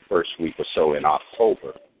the first week or so in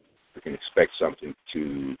October, we can expect something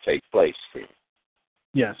to take place here.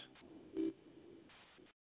 Yes.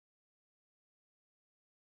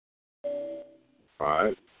 All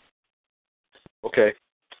right. Okay.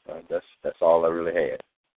 That's all I really had.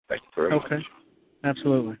 Thank you very much. Okay.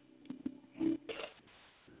 Absolutely.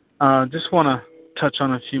 Just want to touch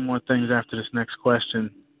on a few more things after this next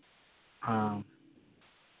question.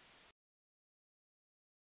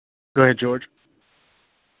 Go ahead, George.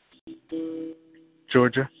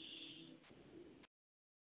 Georgia.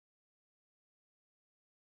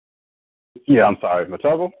 Yeah, I'm sorry.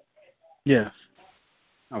 Muntavo? Yes.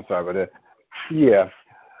 I'm sorry about that. Yeah.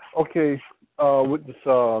 Okay. With this,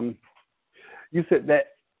 you said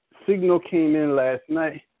that signal came in last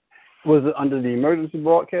night. Was it under the emergency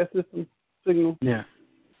broadcast system signal? Yeah.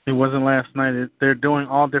 It wasn't last night. They're doing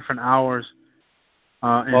all different hours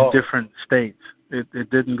in different states. It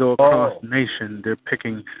didn't go across the nation. They're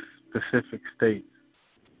picking specific states.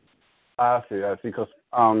 I see. Because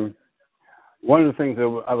one of the things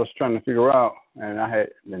that I was trying to figure out, and I had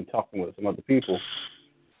been talking with some other people,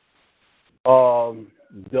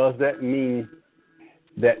 does that mean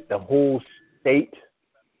that the whole state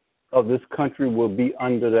of this country will be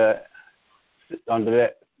under that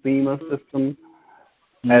FEMA system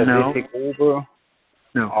as they take over?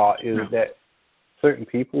 No. Is that certain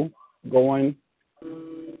people going?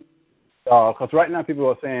 Because right now people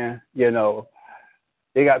are saying,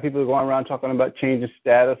 they got people going around talking about changing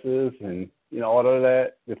statuses and, all of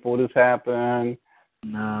that before this happened.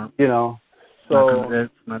 No. So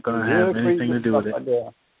that's not going to have anything to do with it. Like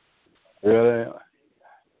really?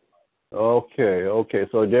 Okay.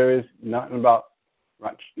 So there is nothing about,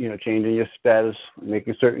 changing your status,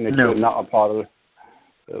 making certain that you're not a part of it.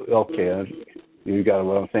 Okay. You got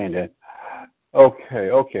what I'm saying then. Okay.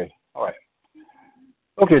 All right.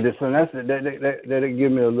 Okay, that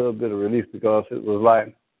gave me a little bit of relief because it was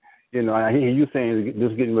like, I hear you saying this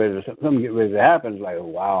something getting ready to happen. It's like, oh,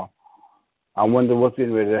 wow. I wonder what's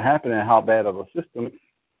getting ready to happen and how bad of a system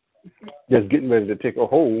is getting ready to take a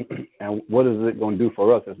hold, and what is it going to do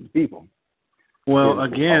for us as people? Well,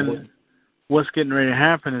 again, what's getting ready to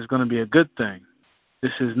happen is going to be a good thing.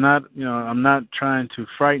 This is not, I'm not trying to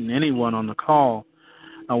frighten anyone on the call.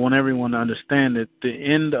 I want everyone to understand that the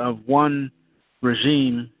end of one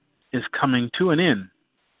regime is coming to an end,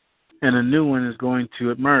 and a new one is going to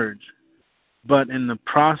emerge. But in the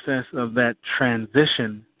process of that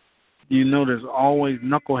transition, there's always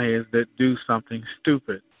knuckleheads that do something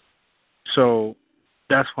stupid. So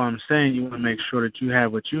that's why I'm saying you want to make sure that you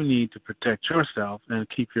have what you need to protect yourself and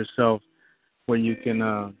keep yourself where you can,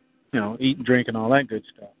 eat and drink and all that good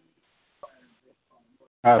stuff.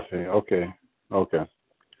 I see. Okay.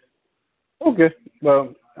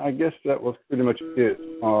 Well, I guess that was pretty much it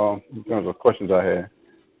in terms of questions I had.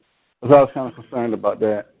 Because I was kind of concerned about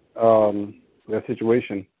that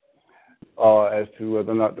situation as to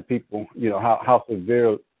whether or not the people, how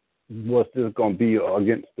severe was this going to be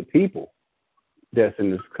against the people that's in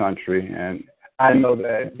this country. And I know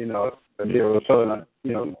that, they were telling,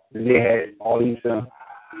 they had all these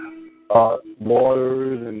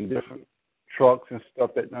borders and different trucks and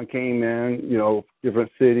stuff that came in,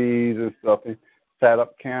 different cities and stuff, and set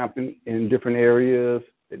up camp in different areas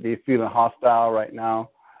that they're feeling hostile right now.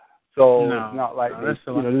 So it's not like it's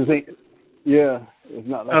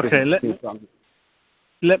not like okay.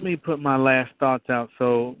 Let me put my last thoughts out,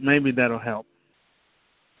 so maybe that'll help.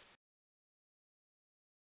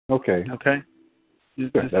 Okay.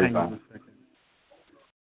 Just hang on a second.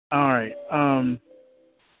 All right.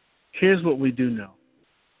 Here's what we do know.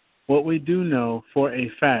 What we do know for a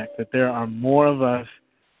fact that there are more of us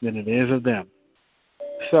than it is of them.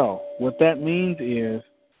 So what that means is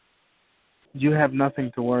you have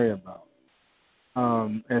nothing to worry about.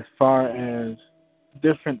 As far as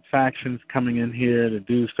different factions coming in here to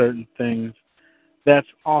do certain things, that's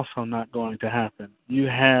also not going to happen. You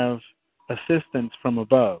have assistance from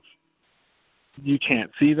above. You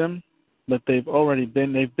can't see them, but they've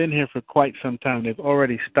been here for quite some time. They've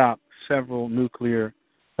already stopped several nuclear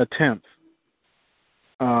attempts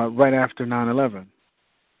right after 9/11.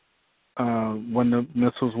 When the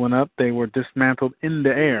missiles went up, they were dismantled in the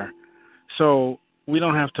air. So we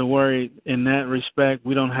don't have to worry in that respect.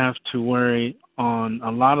 We don't have to worry on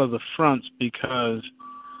a lot of the fronts because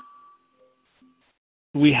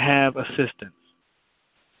we have assistants.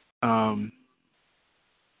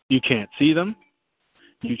 You can't see them,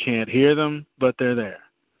 you can't hear them, but they're there.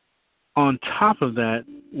 On top of that,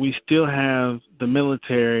 we still have the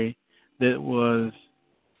military that was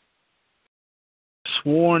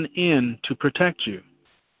sworn in to protect you.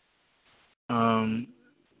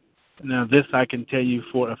 Now, this I can tell you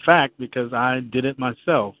for a fact because I did it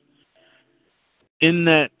myself. In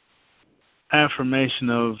that affirmation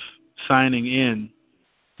of signing in,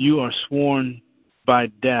 you are sworn by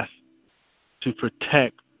death to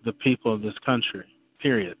protect the people of this country,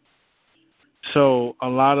 period. So a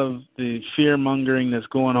lot of the fear-mongering that's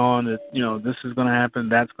going on, that, this is going to happen,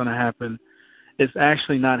 that's going to happen, it's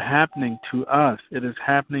actually not happening to us. It is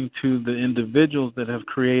happening to the individuals that have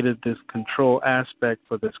created this control aspect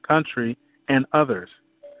for this country and others.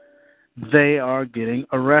 They are getting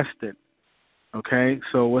arrested. Okay?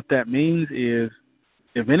 So what that means is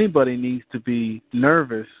if anybody needs to be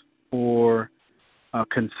nervous or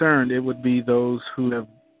concerned, it would be those who have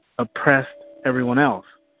oppressed everyone else.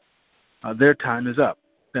 Their time is up.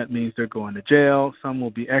 That means they're going to jail. Some will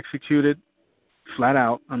be executed flat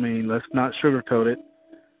out. I mean, let's not sugarcoat it,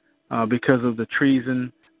 because of the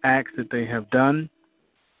treason acts that they have done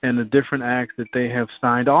and the different acts that they have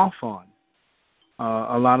signed off on.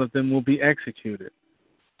 A lot of them will be executed.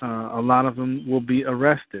 A lot of them will be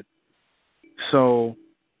arrested. So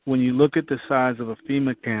when you look at the size of a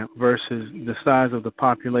FEMA camp versus the size of the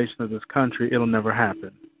population of this country, it'll never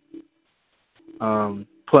happen.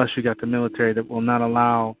 Plus, you got the military that will not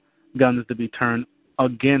allow guns to be turned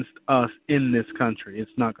against us in this country. It's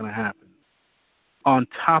not going to happen. On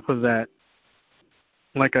top of that,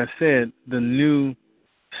 like I said, the new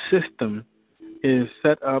system is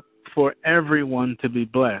set up for everyone to be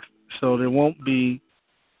blessed. So there won't be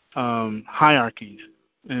hierarchies.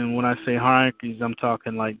 And when I say hierarchies, I'm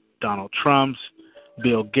talking like Donald Trump's,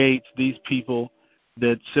 Bill Gates, these people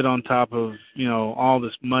that sit on top of, all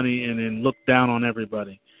this money and then look down on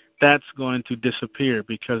everybody. That's going to disappear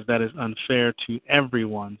because that is unfair to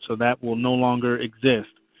everyone. So that will no longer exist.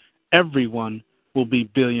 Everyone will be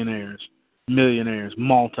billionaires, millionaires,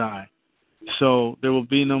 multi. So there will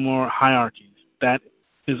be no more hierarchies. That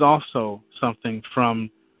is also something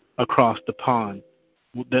from across the pond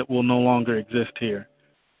that will no longer exist here.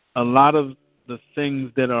 A lot of the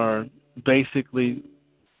things that are basically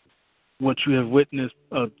what you have witnessed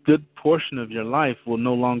a good portion of your life will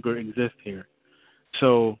no longer exist here.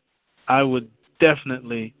 So I would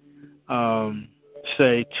definitely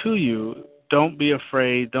say to you, don't be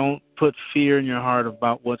afraid. Don't put fear in your heart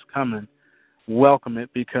about what's coming. Welcome it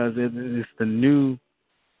because it is the new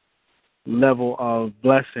level of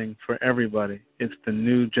blessing for everybody. It's the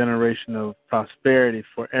new generation of prosperity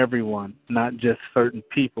for everyone, not just certain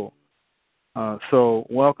people. So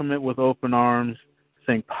welcome it with open arms.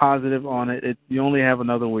 Think positive on it. You only have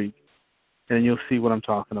another week, and you'll see what I'm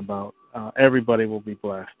talking about. Everybody will be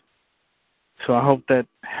blessed. So I hope that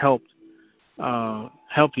helped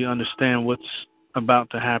you understand what's about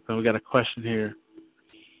to happen. We got a question here.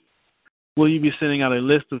 Will you be sending out a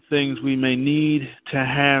list of things we may need to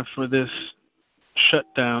have for this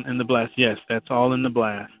shutdown in the blast? Yes, that's all in the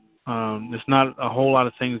blast. It's not a whole lot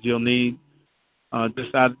of things you'll need.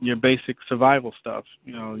 Just out your basic survival stuff.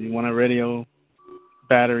 You want a radio,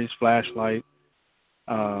 batteries, flashlight,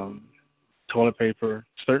 toilet paper,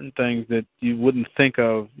 certain things that you wouldn't think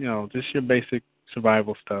of, just your basic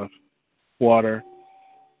survival stuff, water,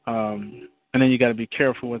 and then you got to be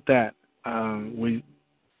careful with that.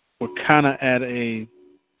 We're kind of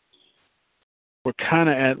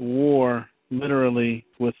at war, literally,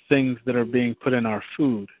 with things that are being put in our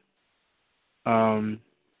food.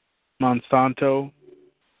 Monsanto,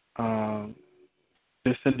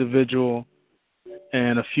 this individual,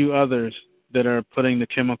 and a few others that are putting the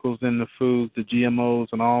chemicals in the foods, the GMOs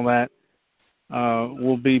and all that,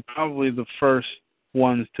 will be probably the first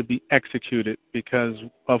ones to be executed because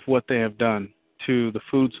of what they have done to the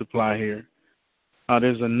food supply here.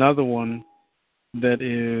 There's another one that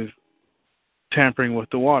is tampering with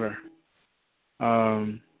the water.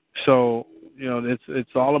 So,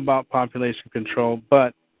 it's all about population control,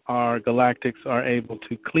 but our galactics are able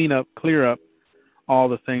to clear up all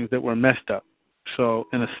the things that were messed up. So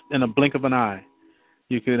in a blink of an eye,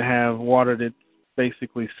 you could have water that's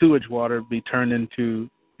basically sewage water be turned into,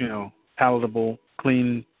 palatable,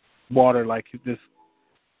 clean water like this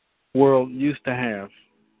world used to have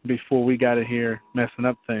before we got it here messing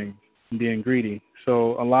up things and being greedy.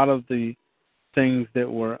 So a lot of the things that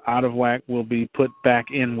were out of whack will be put back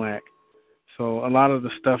in whack. So a lot of the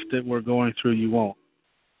stuff that we're going through, you won't.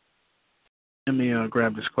 Let me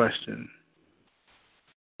grab this question.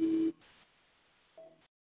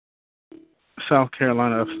 South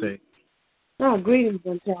Carolina, upstate. Oh, greetings,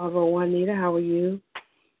 Muntavo, Juanita. How are you?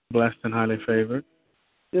 Blessed and highly favored.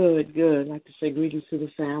 Good, good. I'd like to say greetings to the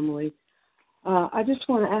family. I just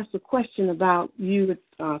want to ask a question about, you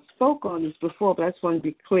spoke on this before, but I just want to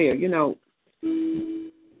be clear. You know,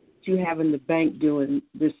 what you have in the bank during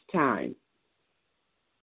this time.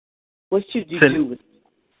 What should you do with it?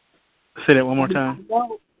 Say that one more time.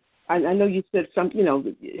 I know you said some,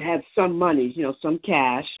 have some money, some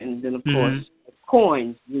cash, and then, of course,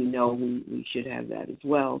 coins. We know we should have that as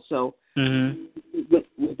well. So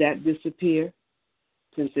would that disappear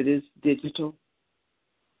since it is digital?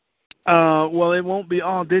 Well, it won't be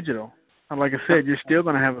all digital. Like I said, you're still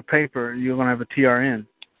going to have a paper. You're going to have a TRN.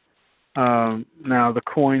 Now, the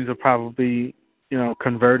coins are probably,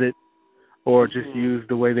 converted or just used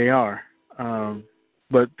the way they are.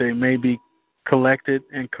 But they may be collected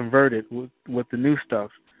and converted with the new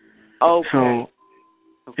stuff. Okay. So,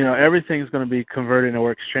 everything's going to be converted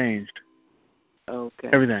or exchanged. Okay.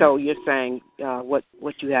 Everything. So you're saying what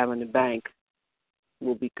you have in the bank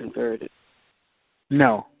will be converted?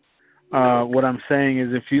 No. What I'm saying is,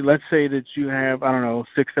 let's say that you have, I don't know,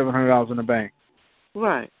 $600-700 in the bank.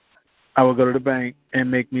 Right. I will go to the bank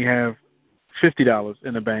and make me have $50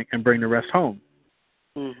 in the bank and bring the rest home.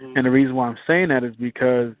 Mm-hmm. And the reason why I'm saying that is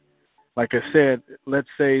because, like I said, let's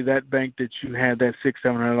say that bank that you had that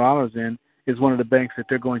 $600-700 in is one of the banks that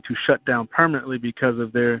they're going to shut down permanently because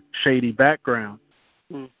of their shady background.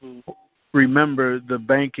 Mm-hmm. Remember the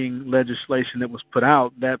banking legislation that was put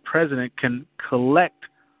out, that president can collect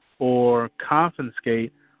or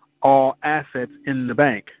confiscate all assets in the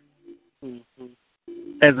bank. Mm-hmm.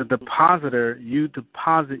 As a depositor, you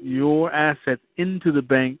deposit your assets into the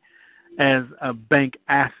bank as a bank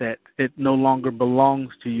asset. It no longer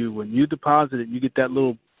belongs to you. When you deposit it, you get that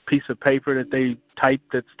little piece of paper that they type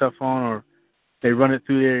that stuff on, or they run it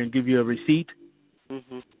through there and give you a receipt.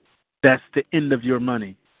 Mm-hmm. That's the end of your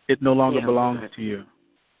money. It no longer belongs to you.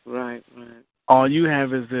 Right, right. All you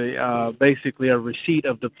have is basically a receipt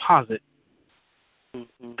of deposit.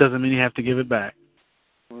 Mm-hmm. Doesn't mean you have to give it back.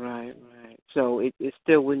 Right, right. So it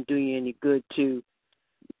still wouldn't do you any good to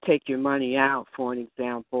take your money out, for an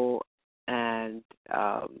example, and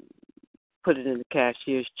put it in the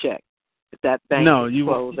cashier's check. If that bank you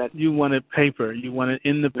want it paper. You want it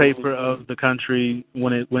in the paper of the country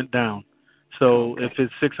when it went down. So if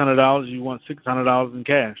it's $600, you want $600 in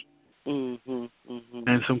cash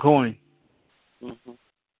and some coin. Mm-hmm.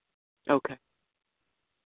 Okay.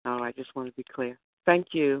 All right. Just want to be clear. Thank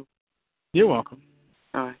you. You're welcome.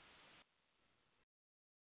 All right.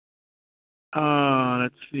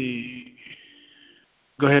 Let's see.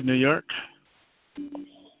 Go ahead, New York.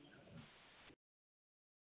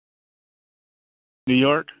 New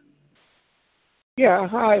York? Yeah,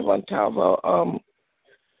 hi, Muntavo.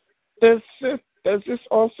 Does this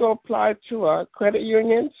also apply to credit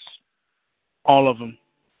unions? All of them.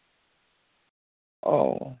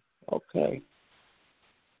 Oh, okay.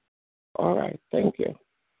 All right, thank you.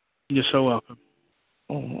 You're so welcome.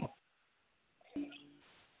 Mm-hmm.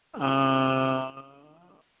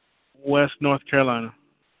 West North Carolina.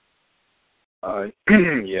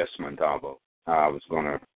 Yes, Muntavo. I was going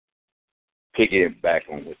to piggyback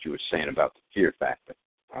on what you were saying about the fear factor.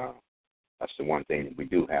 That's the one thing that we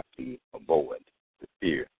do have to avoid, the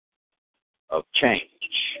fear of change.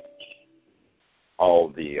 All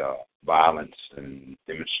the violence and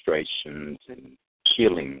demonstrations and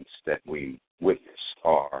killings that we witness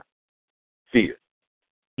are fear.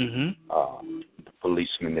 Mm-hmm. The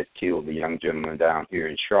policeman that killed the young gentleman down here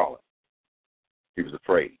in Charlotte, he was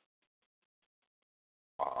afraid.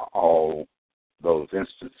 All those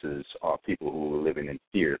instances are people who are living in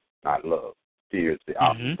fear, not love. Fear is the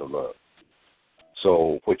opposite of love.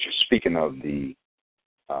 So what you're speaking of, the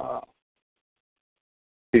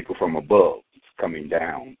people from above coming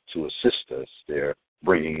down to assist us, they're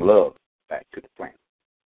bringing love back to the planet.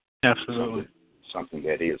 Absolutely. Something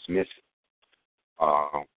that is missing.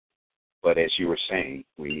 But as you were saying,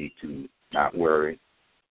 we need to not worry,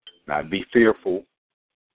 not be fearful.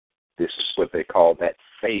 This is what they call that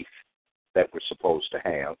faith that we're supposed to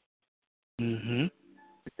have. Mm-hmm.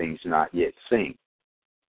 Things not yet seen.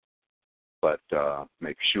 But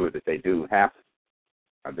make sure that they do happen.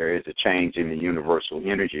 There is a change in the universal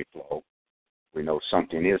energy flow. We know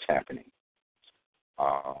something is happening.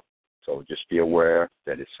 So just be aware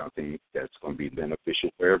that it's something that's going to be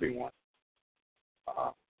beneficial for everyone.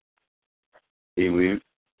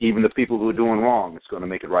 Even the people who are doing wrong, it's going to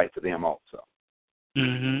make it right for them also.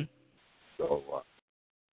 Mm-hmm. So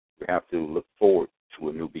we have to look forward to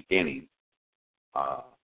a new beginning.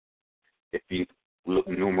 If you look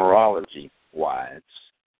numerology-wise,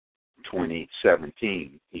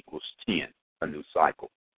 2017 equals 10, a new cycle,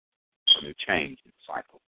 a new change in the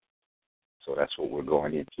cycle. So that's what we're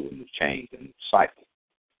going into, a new change, a new cycle.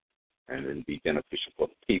 And it'll be beneficial for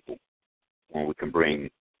the people when we can bring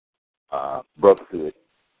brotherhood,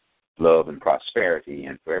 love, and prosperity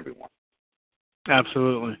in for everyone.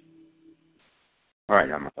 Absolutely. All right,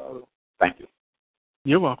 thank you.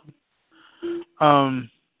 You're welcome.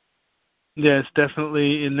 Yeah, it's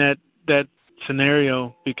definitely in that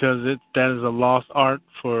scenario because that is a lost art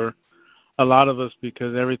for a lot of us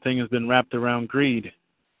because everything has been wrapped around greed.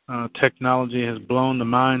 Technology has blown the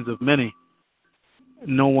minds of many.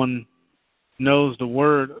 No one knows the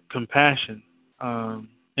word compassion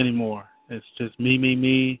anymore. It's just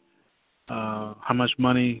me. How much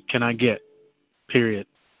money can I get? Period.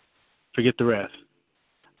 Forget the rest.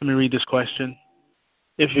 Let me read this question.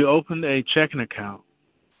 If you opened a checking account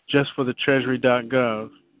just for the Treasury.gov,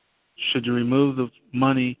 should you remove the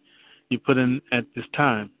money you put in at this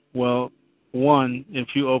time? Well, one, if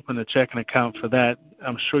you open a checking account for that,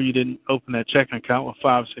 I'm sure you didn't open that checking account with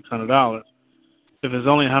 $500-$600. If there's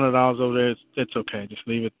only $100 over there, it's okay. Just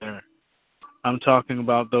leave it there. I'm talking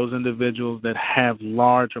about those individuals that have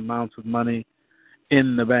large amounts of money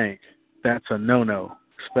in the bank. That's a no-no,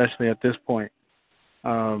 especially at this point.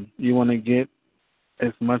 You want to get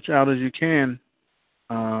as much out as you can.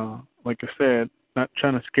 Like I said, not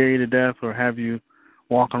trying to scare you to death or have you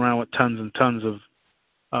walk around with tons and tons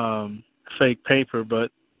of fake paper,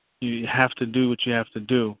 but you have to do what you have to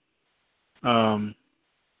do.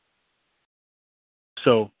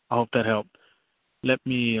 So I hope that helped. Let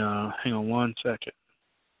me hang on one second.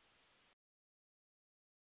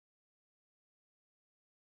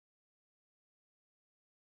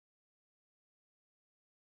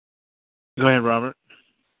 Go ahead, Robert.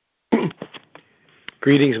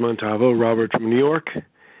 Greetings, Muntavo. Robert from New York.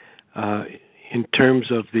 In terms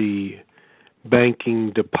of the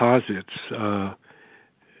banking deposits,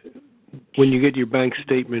 when you get your bank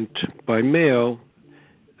statement by mail,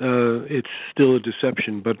 it's still a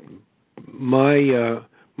deception. But my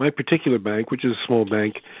particular bank, which is a small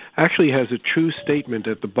bank, actually has a true statement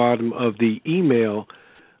at the bottom of the email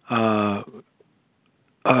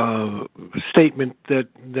statement that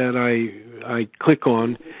I click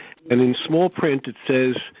on, and in small print it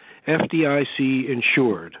says FDIC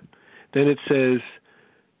insured. Then it says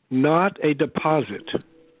not a deposit.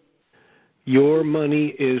 Your money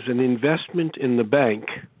is an investment in the bank,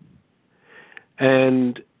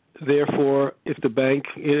 and therefore, if the bank,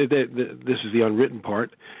 this is the unwritten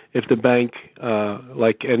part, if the bank,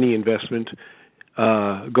 like any investment,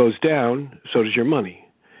 goes down, so does your money.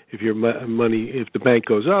 If your if the bank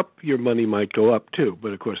goes up, your money might go up too. But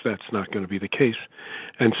of course, that's not going to be the case.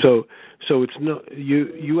 And so it's no,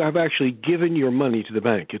 you have actually given your money to the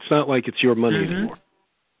bank. It's not like it's your money anymore.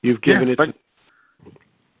 You've given it.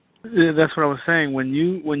 That's what I was saying. When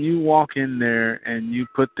you walk in there and you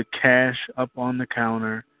put the cash up on the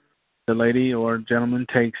counter, the lady or gentleman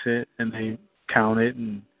takes it and they count it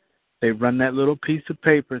and they run that little piece of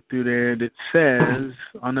paper through there that says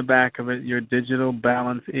on the back of it, your digital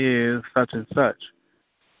balance is such and such.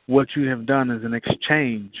 What you have done is an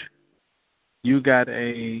exchange. You got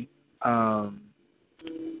a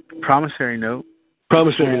promissory note.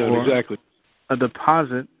 Promissory note, exactly. A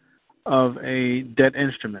deposit of a debt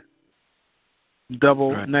instrument.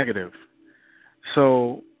 Double negative.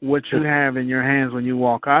 So what you have in your hands when you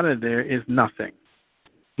walk out of there is nothing.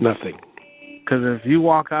 Nothing. Because if you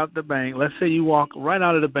walk out the bank, let's say you walk right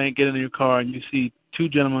out of the bank, get in your car, and you see two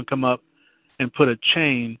gentlemen come up and put a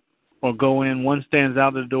chain or go in, one stands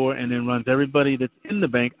out the door and then runs everybody that's in the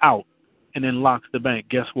bank out and then locks the bank.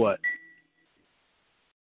 Guess what?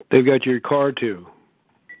 They've got your card too.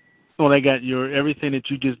 Well, they got your everything that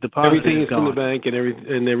you just deposited. Everything is gone. in the bank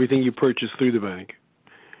and everything you purchased through the bank.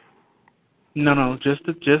 No, just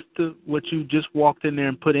what you just walked in there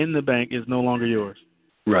and put in the bank is no longer yours.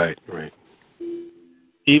 Right.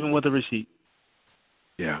 Even with a receipt.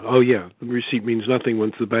 Yeah. Oh, yeah. The receipt means nothing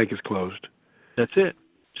once the bank is closed. That's it.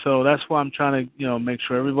 So that's why I'm trying to, make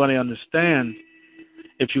sure everybody understands.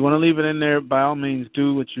 If you want to leave it in there, by all means,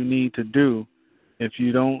 do what you need to do. If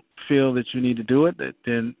you don't feel that you need to do it,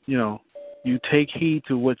 then, you take heed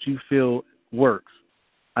to what you feel works.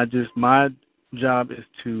 My job is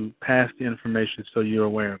to pass the information so you're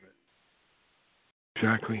aware of it.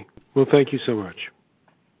 Exactly. Well, thank you so much.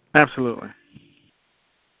 Absolutely.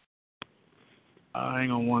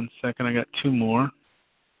 Hang on one second. I got two more.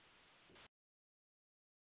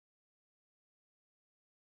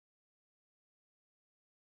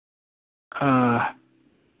 Go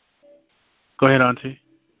ahead, Auntie.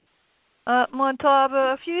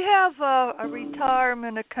 Muntavo, if you have a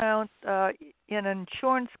retirement account in an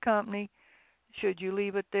insurance company, should you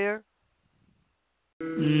leave it there?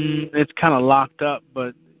 It's kind of locked up,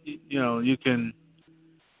 but you can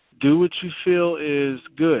do what you feel is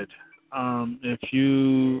good. I'm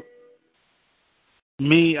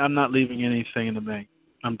not leaving anything in the bank.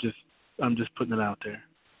 I'm just putting it out there.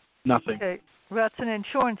 Nothing. Okay, well, that's an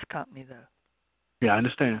insurance company, though. Yeah, I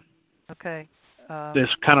understand. Okay.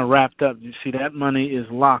 It's kind of wrapped up. You see, that money is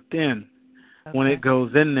locked in. Okay. When it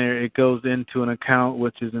goes in there, it goes into an account,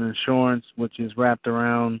 which is an insurance, which is wrapped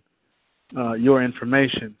around your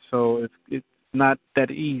information. So it's not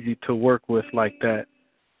that easy to work with like that.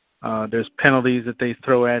 There's penalties that they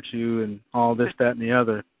throw at you and all this, that, and the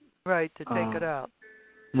other. Right, to take it out.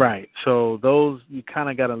 Right. So those, you kind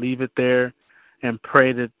of got to leave it there and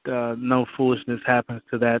pray that no foolishness happens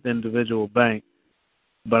to that individual bank.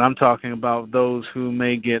 But I'm talking about those who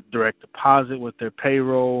may get direct deposit with their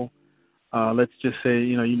payroll. Let's just say,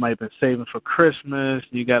 you might have been saving for Christmas.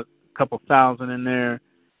 You got a couple thousand in there.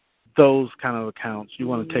 Those kind of accounts, you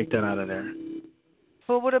want to take that out of there.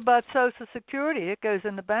 Well, what about Social Security? It goes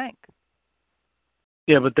in the bank.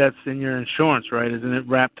 Yeah, but that's in your insurance, right? Isn't it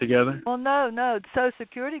wrapped together? Well, no. Social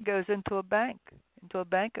Security goes into a bank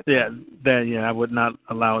account. Yeah, I would not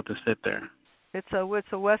allow it to sit there. It's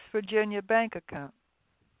a West Virginia bank account.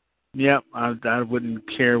 Yep, I wouldn't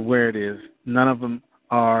care where it is. None of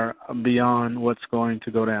are beyond what's going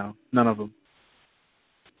to go down. None of them.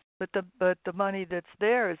 But the money that's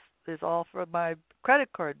there is all for my credit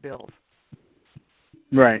card bills.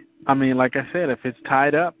 Right. I mean, like I said, if it's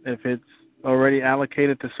tied up, if it's already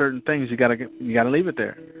allocated to certain things, you gotta leave it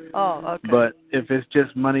there. Oh, okay. But if it's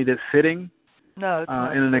just money that's sitting in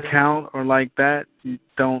an account or like that, you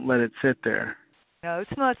don't let it sit there. No,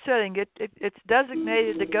 it's not sitting. It's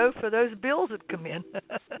designated to go for those bills that come in.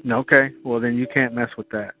 Okay. Well, then you can't mess with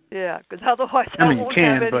that. Yeah, because otherwise you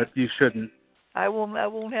can, but you shouldn't. I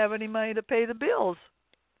won't have any money to pay the bills.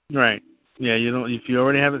 Right. Yeah, you don't. If you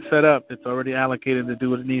already have it set up, it's already allocated to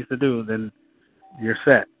do what it needs to do, then you're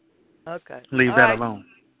set. Okay. Leave that alone.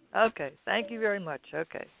 Okay. Thank you very much.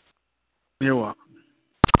 Okay. You're welcome.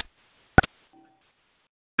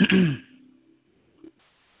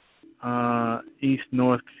 East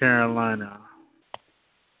North Carolina.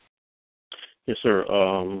 Yes, sir.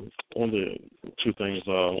 On the two things,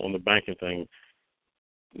 on the banking thing,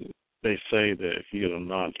 they say that if you get a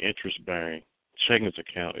non-interest-bearing checking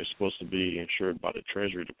account, it's supposed to be insured by the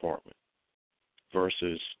Treasury Department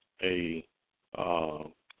versus a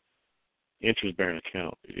interest-bearing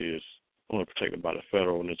account is only protected by the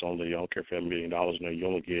federal, and it's only, I don't care if you have $1 million, no, you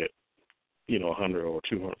only get, $100,000 or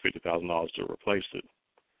 $250,000 to replace it.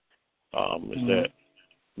 Is that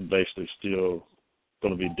basically still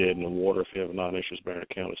going to be dead in the water if you have a non-interest-bearing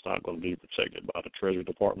account? It's not going to be protected by the Treasury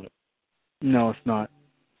Department? No, it's not.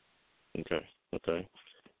 Okay.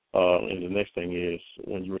 And the next thing is,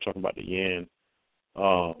 when you were talking about the yen,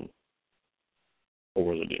 or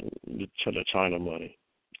was it the China money?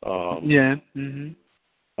 Yeah.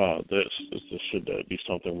 Should that be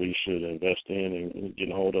something we should invest in and get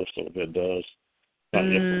a hold of so if it does,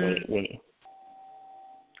 when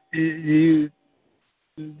you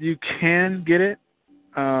can get it,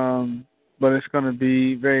 but it's going to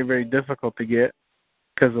be very, very difficult to get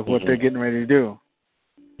because of what they're getting ready to do.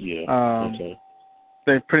 Yeah. Okay.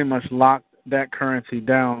 They've pretty much locked that currency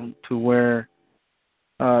down to where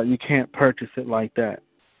you can't purchase it like that.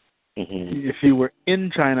 If you were in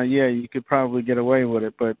China, yeah, you could probably get away with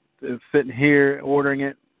it, but sitting here ordering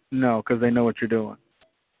it, no, because they know what you're doing.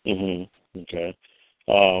 Okay.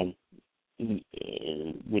 Would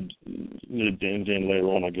then later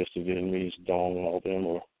on, I guess the Vietnamese dong and all of them,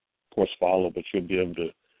 or of course follow, but you'll be able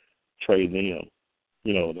to trade them.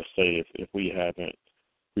 Let's say if we haven't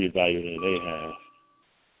reevaluated it, they have.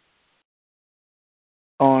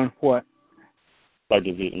 On what? Like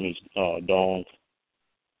the Vietnamese dong.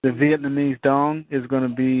 The Vietnamese dong is going to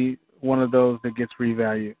be one of those that gets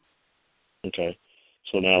revalued. Okay.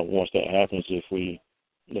 So now once that happens, if we,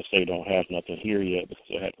 let's say, don't have nothing here yet because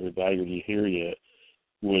they haven't revalued it here yet,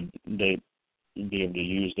 would they be able to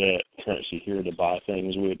use that currency here to buy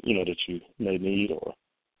things with, that you may need, or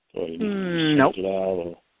nope. It out,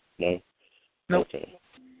 or no? Nope.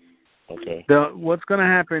 Okay. What's going to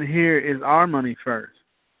happen here is our money first.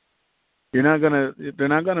 They're not going to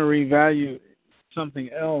revalue something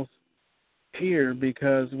else here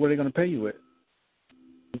because what are they going to pay you with?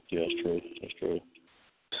 Yeah, that's true.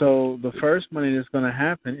 So the first money that's going to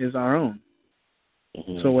happen is our own.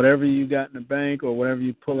 So whatever you got in the bank or whatever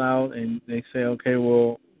you pull out and they say, okay,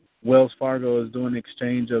 well, Wells Fargo is doing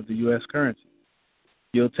exchange of the U.S. currency.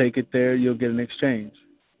 You'll take it there. You'll get an exchange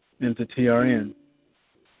into TRN.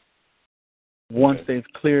 Once they've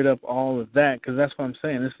cleared up all of that, because that's what I'm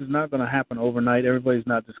saying. This is not going to happen overnight. Everybody's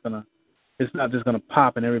not just going to. It's not just going to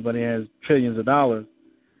pop and everybody has trillions of dollars.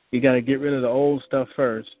 You got to get rid of the old stuff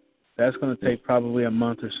first. That's going to take probably a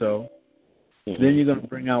month or so. Mm-hmm. Then you're going to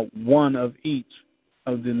bring out one of each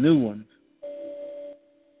of the new ones.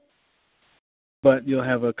 But you'll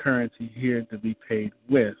have a currency here to be paid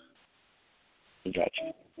with.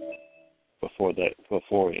 Gotcha. Before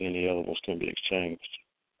any other ones can be exchanged.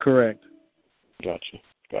 Correct. Gotcha.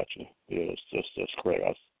 Yeah, that's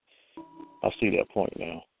correct. I see that point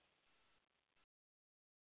now.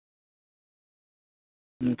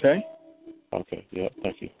 Okay. Okay. Yeah.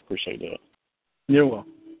 Thank you. Appreciate that. You're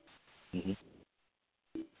welcome. Mm-hmm.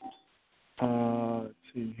 Let's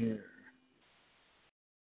see here.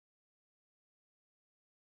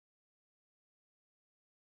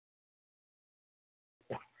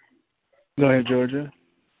 Go ahead, Georgia.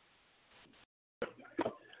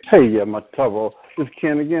 Hey, yeah, Muntavo. This is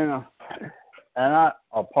Ken again. And I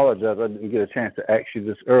apologize. I didn't get a chance to ask you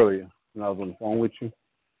this earlier when I was on the phone with you.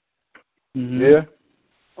 Mm-hmm. Yeah?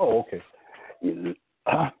 Oh, okay.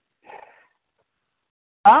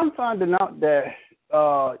 I'm finding out that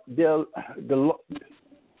the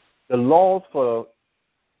laws for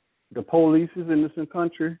the police in this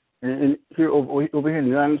country, and here over here in the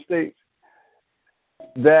United States,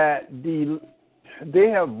 that they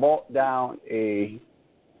have brought down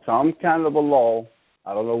some kind of a law.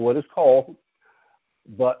 I don't know what it's called,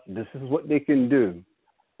 but this is what they can do.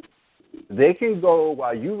 They can go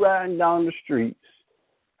while you riding down the streets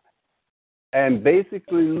and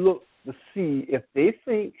basically look to see if they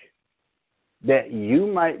think that you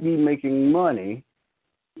might be making money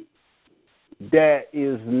that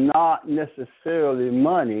is not necessarily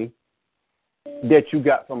money that you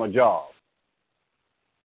got from a job.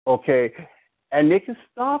 Okay? And they can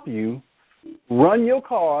stop you, run your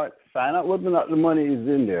card, find out whether or not the money is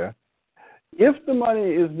in there. If the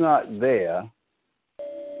money is not there,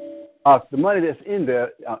 the money that's in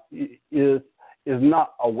there is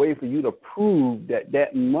not a way for you to prove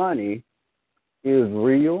that money is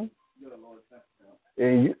real.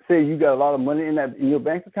 And you say you got a lot of money in your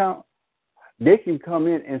bank account, they can come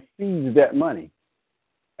in and seize that money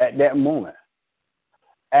at that moment.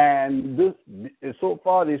 And so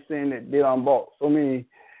far they're saying that they done bought so many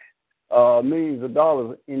millions of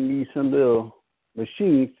dollars in these little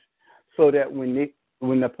machines, so that when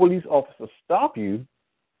the police officers stop you,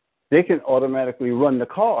 they can automatically run the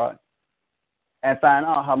card and find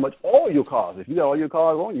out how much all your cards. If you got all your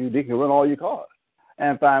cards on you, they can run all your cards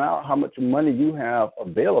and find out how much money you have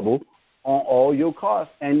available on all your cards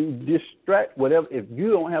and distract whatever. If you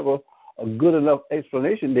don't have a good enough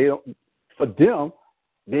explanation, they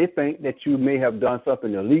think that you may have done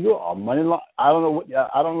something illegal or money laundering. I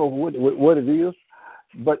don't know what it is,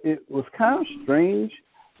 but it was kind of strange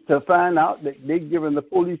to find out that they're giving the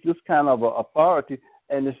police this kind of authority,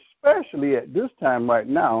 and especially at this time right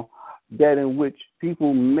now, that in which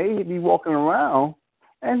people may be walking around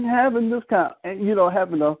and having this kind, and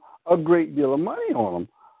having a great deal of money on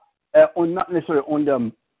them, or not necessarily on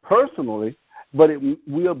them personally, but it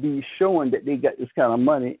will be showing that they got this kind of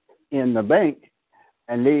money in the bank,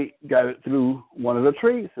 and they got it through one of the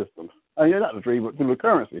trade systems. Not the trade, but through the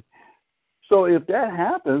currency. So if that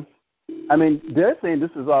happens, I mean, they're saying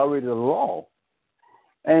this is already the law.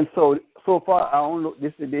 And so far, I don't know,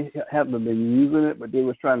 they said they haven't been using it, but they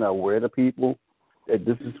was trying to aware the people that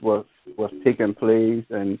this is what's taking place,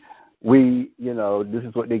 and this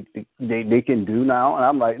is what they can do now. And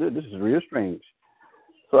I'm like, look, this is real strange.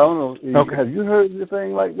 So I don't know, okay. Have you heard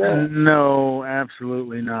anything like that? No,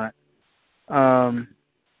 absolutely not.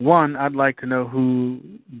 One, I'd like to know who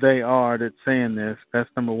they are that's saying this. That's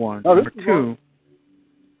number one. Number two,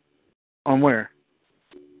 on where?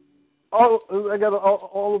 I got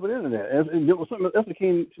all over the internet. And there was something else that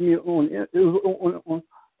came to me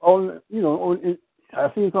I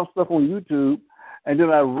seen some stuff on YouTube, and then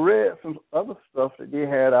I read some other stuff that they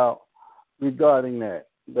had out regarding that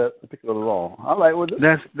particular law. I'm like, well,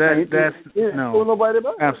 that's no, nobody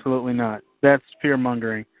about it. Absolutely not. That's fear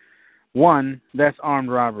mongering. One, that's armed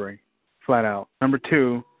robbery, flat out. Number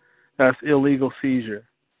two, that's illegal seizure.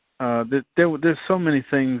 There's so many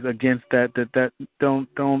things against that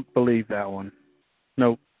don't believe that one.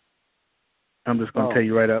 Nope. I'm just going to tell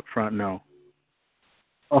you right up front, no.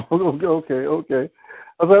 Oh, okay.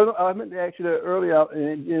 I meant to ask you that earlier,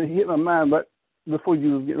 and it hit my mind, but before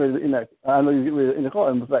you get ready to end that, I know you get ready to end the call,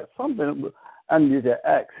 and it was like something I needed to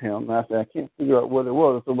ask him. And I said, I can't figure out what it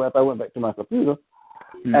was. So if I went back to my computer,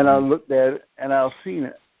 and I looked at it, and I've seen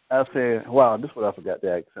it, I said, wow, this is what I forgot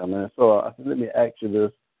to ask him. And so I said, let me ask you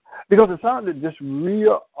this. Because it sounded just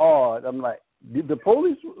real odd. I'm like, did the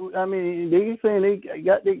police, I mean, they saying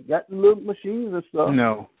they got little machines and stuff.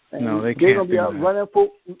 No, they can't. They're going to be out running for,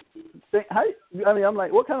 I'm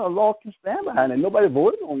like, what kind of law can stand behind it? Nobody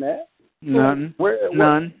voted on that. None.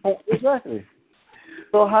 None. Exactly.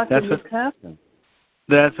 So how can this happen?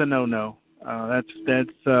 That's a no-no. That's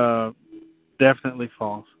definitely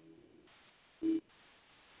false.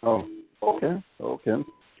 Oh, okay. Well,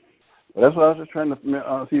 that's what I was just trying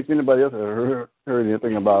to see if anybody else had heard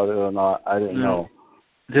anything about it or not. I didn't know.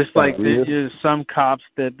 Just like there's some cops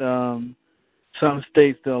that, some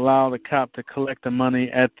states that allow the cop to collect the money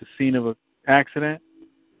at the scene of an accident.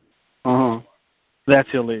 That's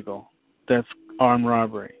illegal. That's armed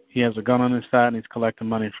robbery. He has a gun on his side and he's collecting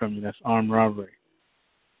money from you. That's armed robbery.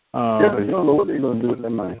 But you don't know what they're going to do with that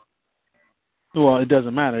money. Well, it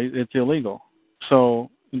doesn't matter. It's illegal. So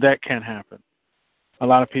that can't happen. A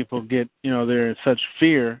lot of people get, they're in such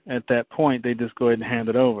fear at that point, they just go ahead and hand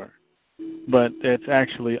it over. But it's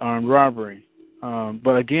actually armed robbery.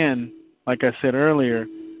 But again, like I said earlier,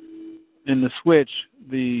 in the switch,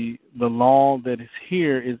 the law that is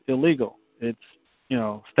here is illegal. It's,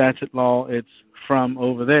 statute law. It's from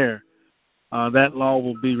over there. That law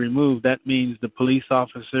will be removed. That means the police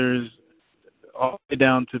officers, all the way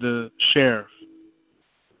down to the sheriff,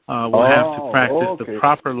 will have to practice the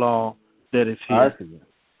proper law that is here.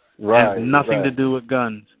 Right. Has nothing to do with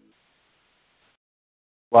guns.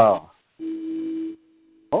 Wow.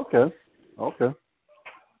 Okay. All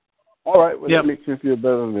right. Well, that makes me feel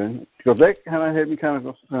better then. Because that kind of had me kind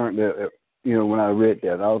of concerned that, when I read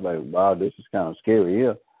that, I was like, wow, this is kind of scary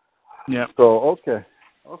here. Yeah. So, okay.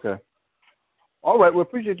 All right. Well,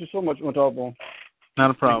 appreciate you so much, Muntavo.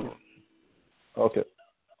 Not a problem. Okay.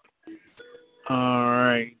 All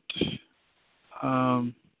right.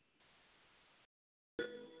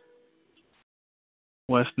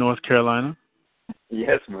 West North Carolina.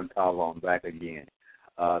 Yes, Muntavo, I'm back again.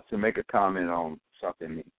 To make a comment on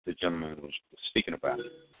something the gentleman was speaking about.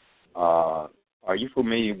 Are you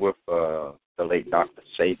familiar with the late Dr.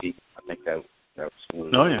 Sabi? I think that was.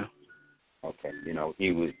 Oh yeah. Okay,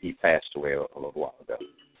 he passed away a little while ago,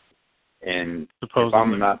 and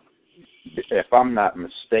supposedly, if I'm not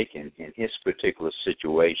mistaken, in his particular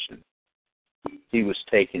situation, he was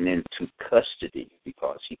taken into custody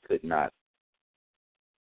because he could not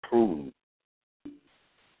prove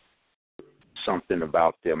something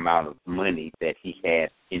about the amount of money that he had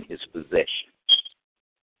in his possession.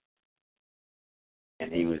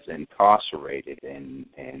 And he was incarcerated, and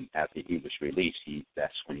after he was released,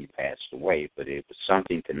 that's when he passed away. But it was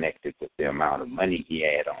something connected with the amount of money he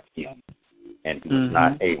had on him, and he was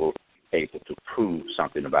not able to prove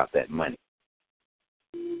something about that money.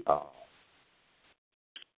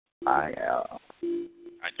 I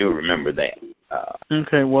do remember that.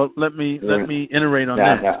 Okay, well, let me iterate on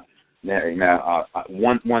that. Now,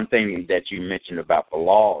 one thing that you mentioned about the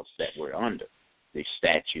laws that we're under, the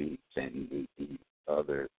statutes and the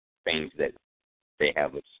other things that they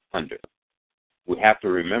have us under. We have to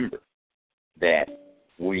remember that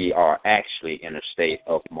we are actually in a state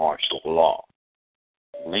of martial law.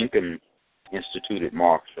 Lincoln instituted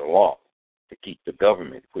martial law to keep the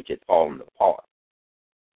government, which had fallen apart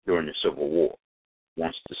during the Civil War.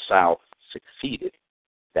 Once the South succeeded,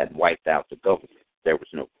 that wiped out the government. There was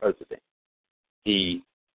no president. He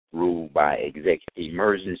ruled by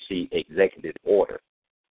emergency executive order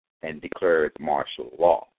and declared martial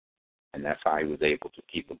law. And that's how he was able to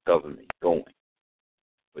keep the government going.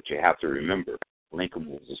 But you have to remember, Lincoln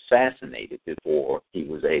was assassinated before he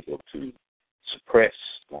was able to suppress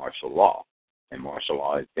martial law. And martial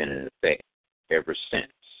law has been in effect ever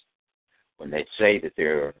since. When they say that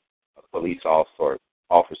a police officer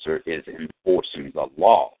is enforcing the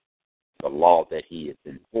law that he is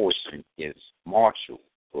enforcing is martial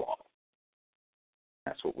law.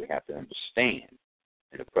 That's what we have to understand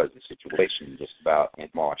in the present situation. Just about in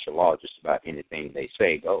martial law, just about anything they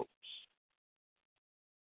say goes.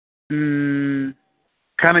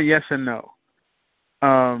 Kind of yes and no.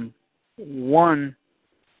 One,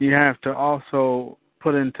 you have to also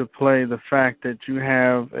put into play the fact that you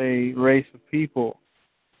have a race of people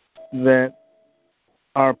that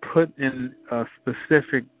are put in a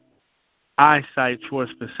specific eyesight for a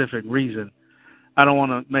specific reason. I don't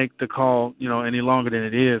want to make the call, any longer than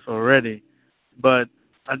it is already. But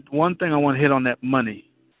one thing I want to hit on that money.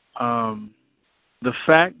 The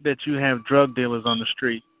fact that you have drug dealers on the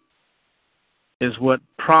street is what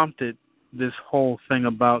prompted this whole thing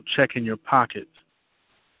about checking your pockets.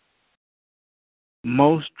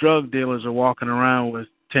 Most drug dealers are walking around with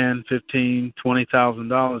 $10, $15,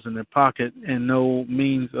 $20,000 in their pocket and no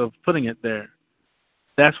means of putting it there.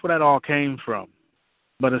 That's where that all came from.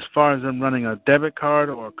 But as far as them running a debit card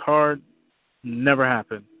or a card, never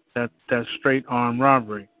happened. That's straight armed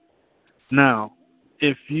robbery. Now,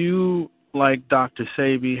 if you, like Dr.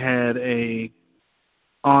 Sabi, had a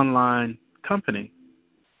online company,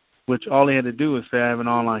 which all he had to do was say, I have an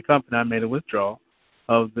online company, I made a withdrawal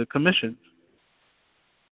of the commissions.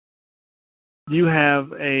 You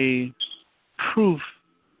have a proof,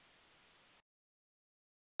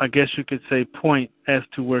 I guess you could say, point as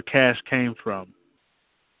to where cash came from.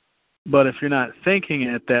 But if you're not thinking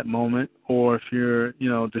at that moment, or if you're,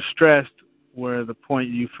 distressed, where the point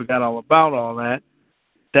you forgot all about all that,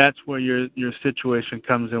 that's where your situation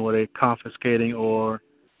comes in, where they're confiscating or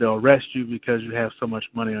they'll arrest you because you have so much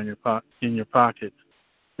money on in your pocket.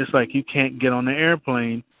 It's like you can't get on the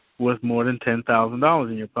airplane with more than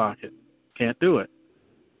 $10,000 in your pocket. Can't do it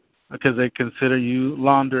because they consider you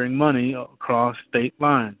laundering money across state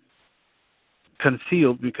lines.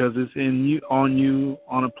 Concealed because it's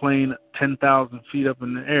on a plane 10,000 feet up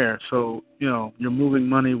in the air. So, you're moving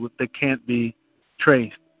money that can't be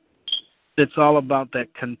traced. It's all about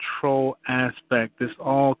that control aspect. This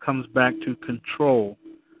all comes back to control.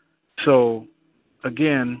 So,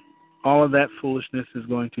 again, all of that foolishness is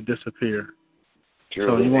going to disappear. Sure,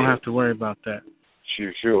 so you won't have to worry about that.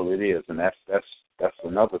 Sure it is. And that's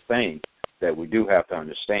another thing that we do have to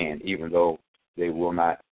understand. Even though they will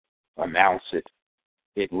not announce it,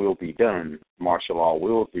 it will be done. Martial law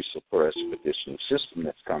will be suppressed with this new system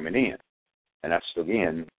that's coming in. And that's,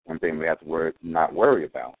 again, one thing we have to not worry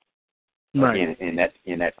about. Right. In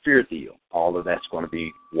that fear deal, all of that's going to be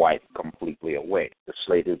wiped completely away. The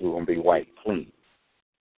slate is going to be wiped clean.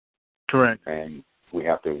 Correct. And we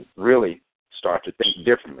have to really start to think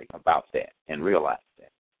differently about that and realize that.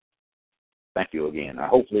 Thank you again.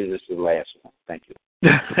 Hopefully this is the last one. Thank you.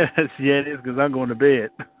 Yeah, it is, because I'm going to bed.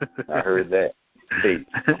 I heard that. Peace.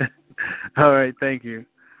 All right, thank you.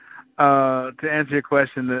 To answer your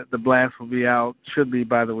question, the blast will be out, should be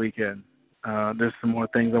by the weekend. There's some more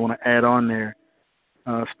things I want to add on there,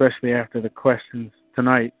 especially after the questions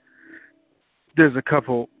tonight. There's a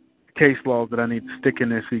couple case laws that I need to stick in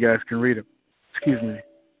there so you guys can read them. Excuse me.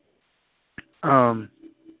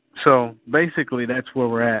 So basically that's where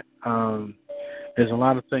we're at. There's a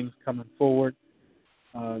lot of things coming forward.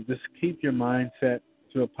 Just keep your mindset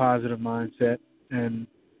to a positive mindset, and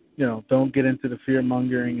don't get into the fear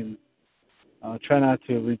mongering, and try not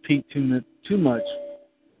to repeat too much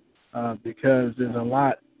because there's a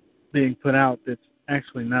lot being put out that's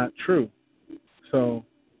actually not true. So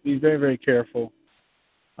be very, very careful.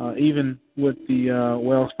 Even with the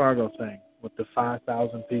Wells Fargo thing, with the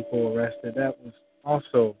 5,000 people arrested, that was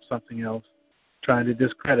also something else, trying to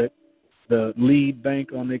discredit the lead bank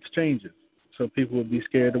on the exchanges, so people would be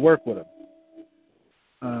scared to work with them.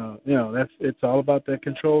 It's all about that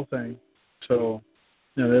control thing. So,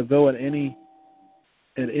 they'll go at any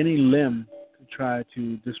limb to try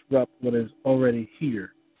to disrupt what is already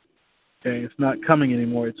here. Okay, it's not coming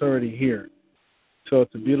anymore; it's already here. So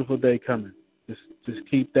it's a beautiful day coming. Just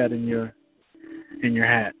keep that in your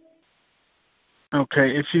hat.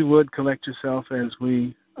 Okay, if you would collect yourself as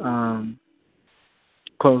we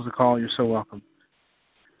close the call, you're so welcome.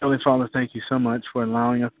 Heavenly Father, thank you so much for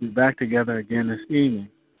allowing us to be back together again this evening.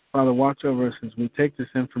 Father, watch over us as we take this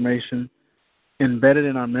information, embed it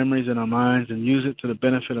in our memories and our minds, and use it to the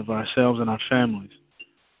benefit of ourselves and our families.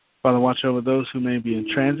 Father, watch over those who may be in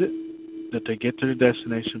transit, that they get to their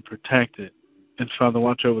destination protected. And Father,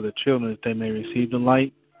 watch over the children, that they may receive the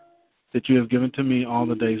light that you have given to me all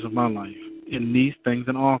the days of my life. In these things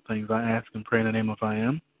and all things, I ask and pray in the name of I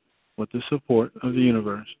Am, with the support of the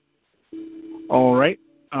universe. All right.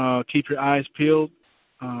 Keep your eyes peeled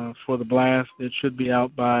for the blast. It should be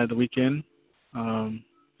out by the weekend. And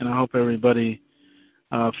I hope everybody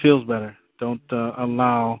feels better. Don't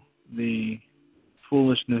allow the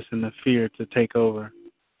foolishness and the fear to take over,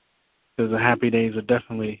 because the happy days are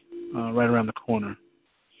definitely right around the corner.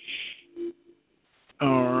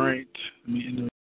 All right. Let me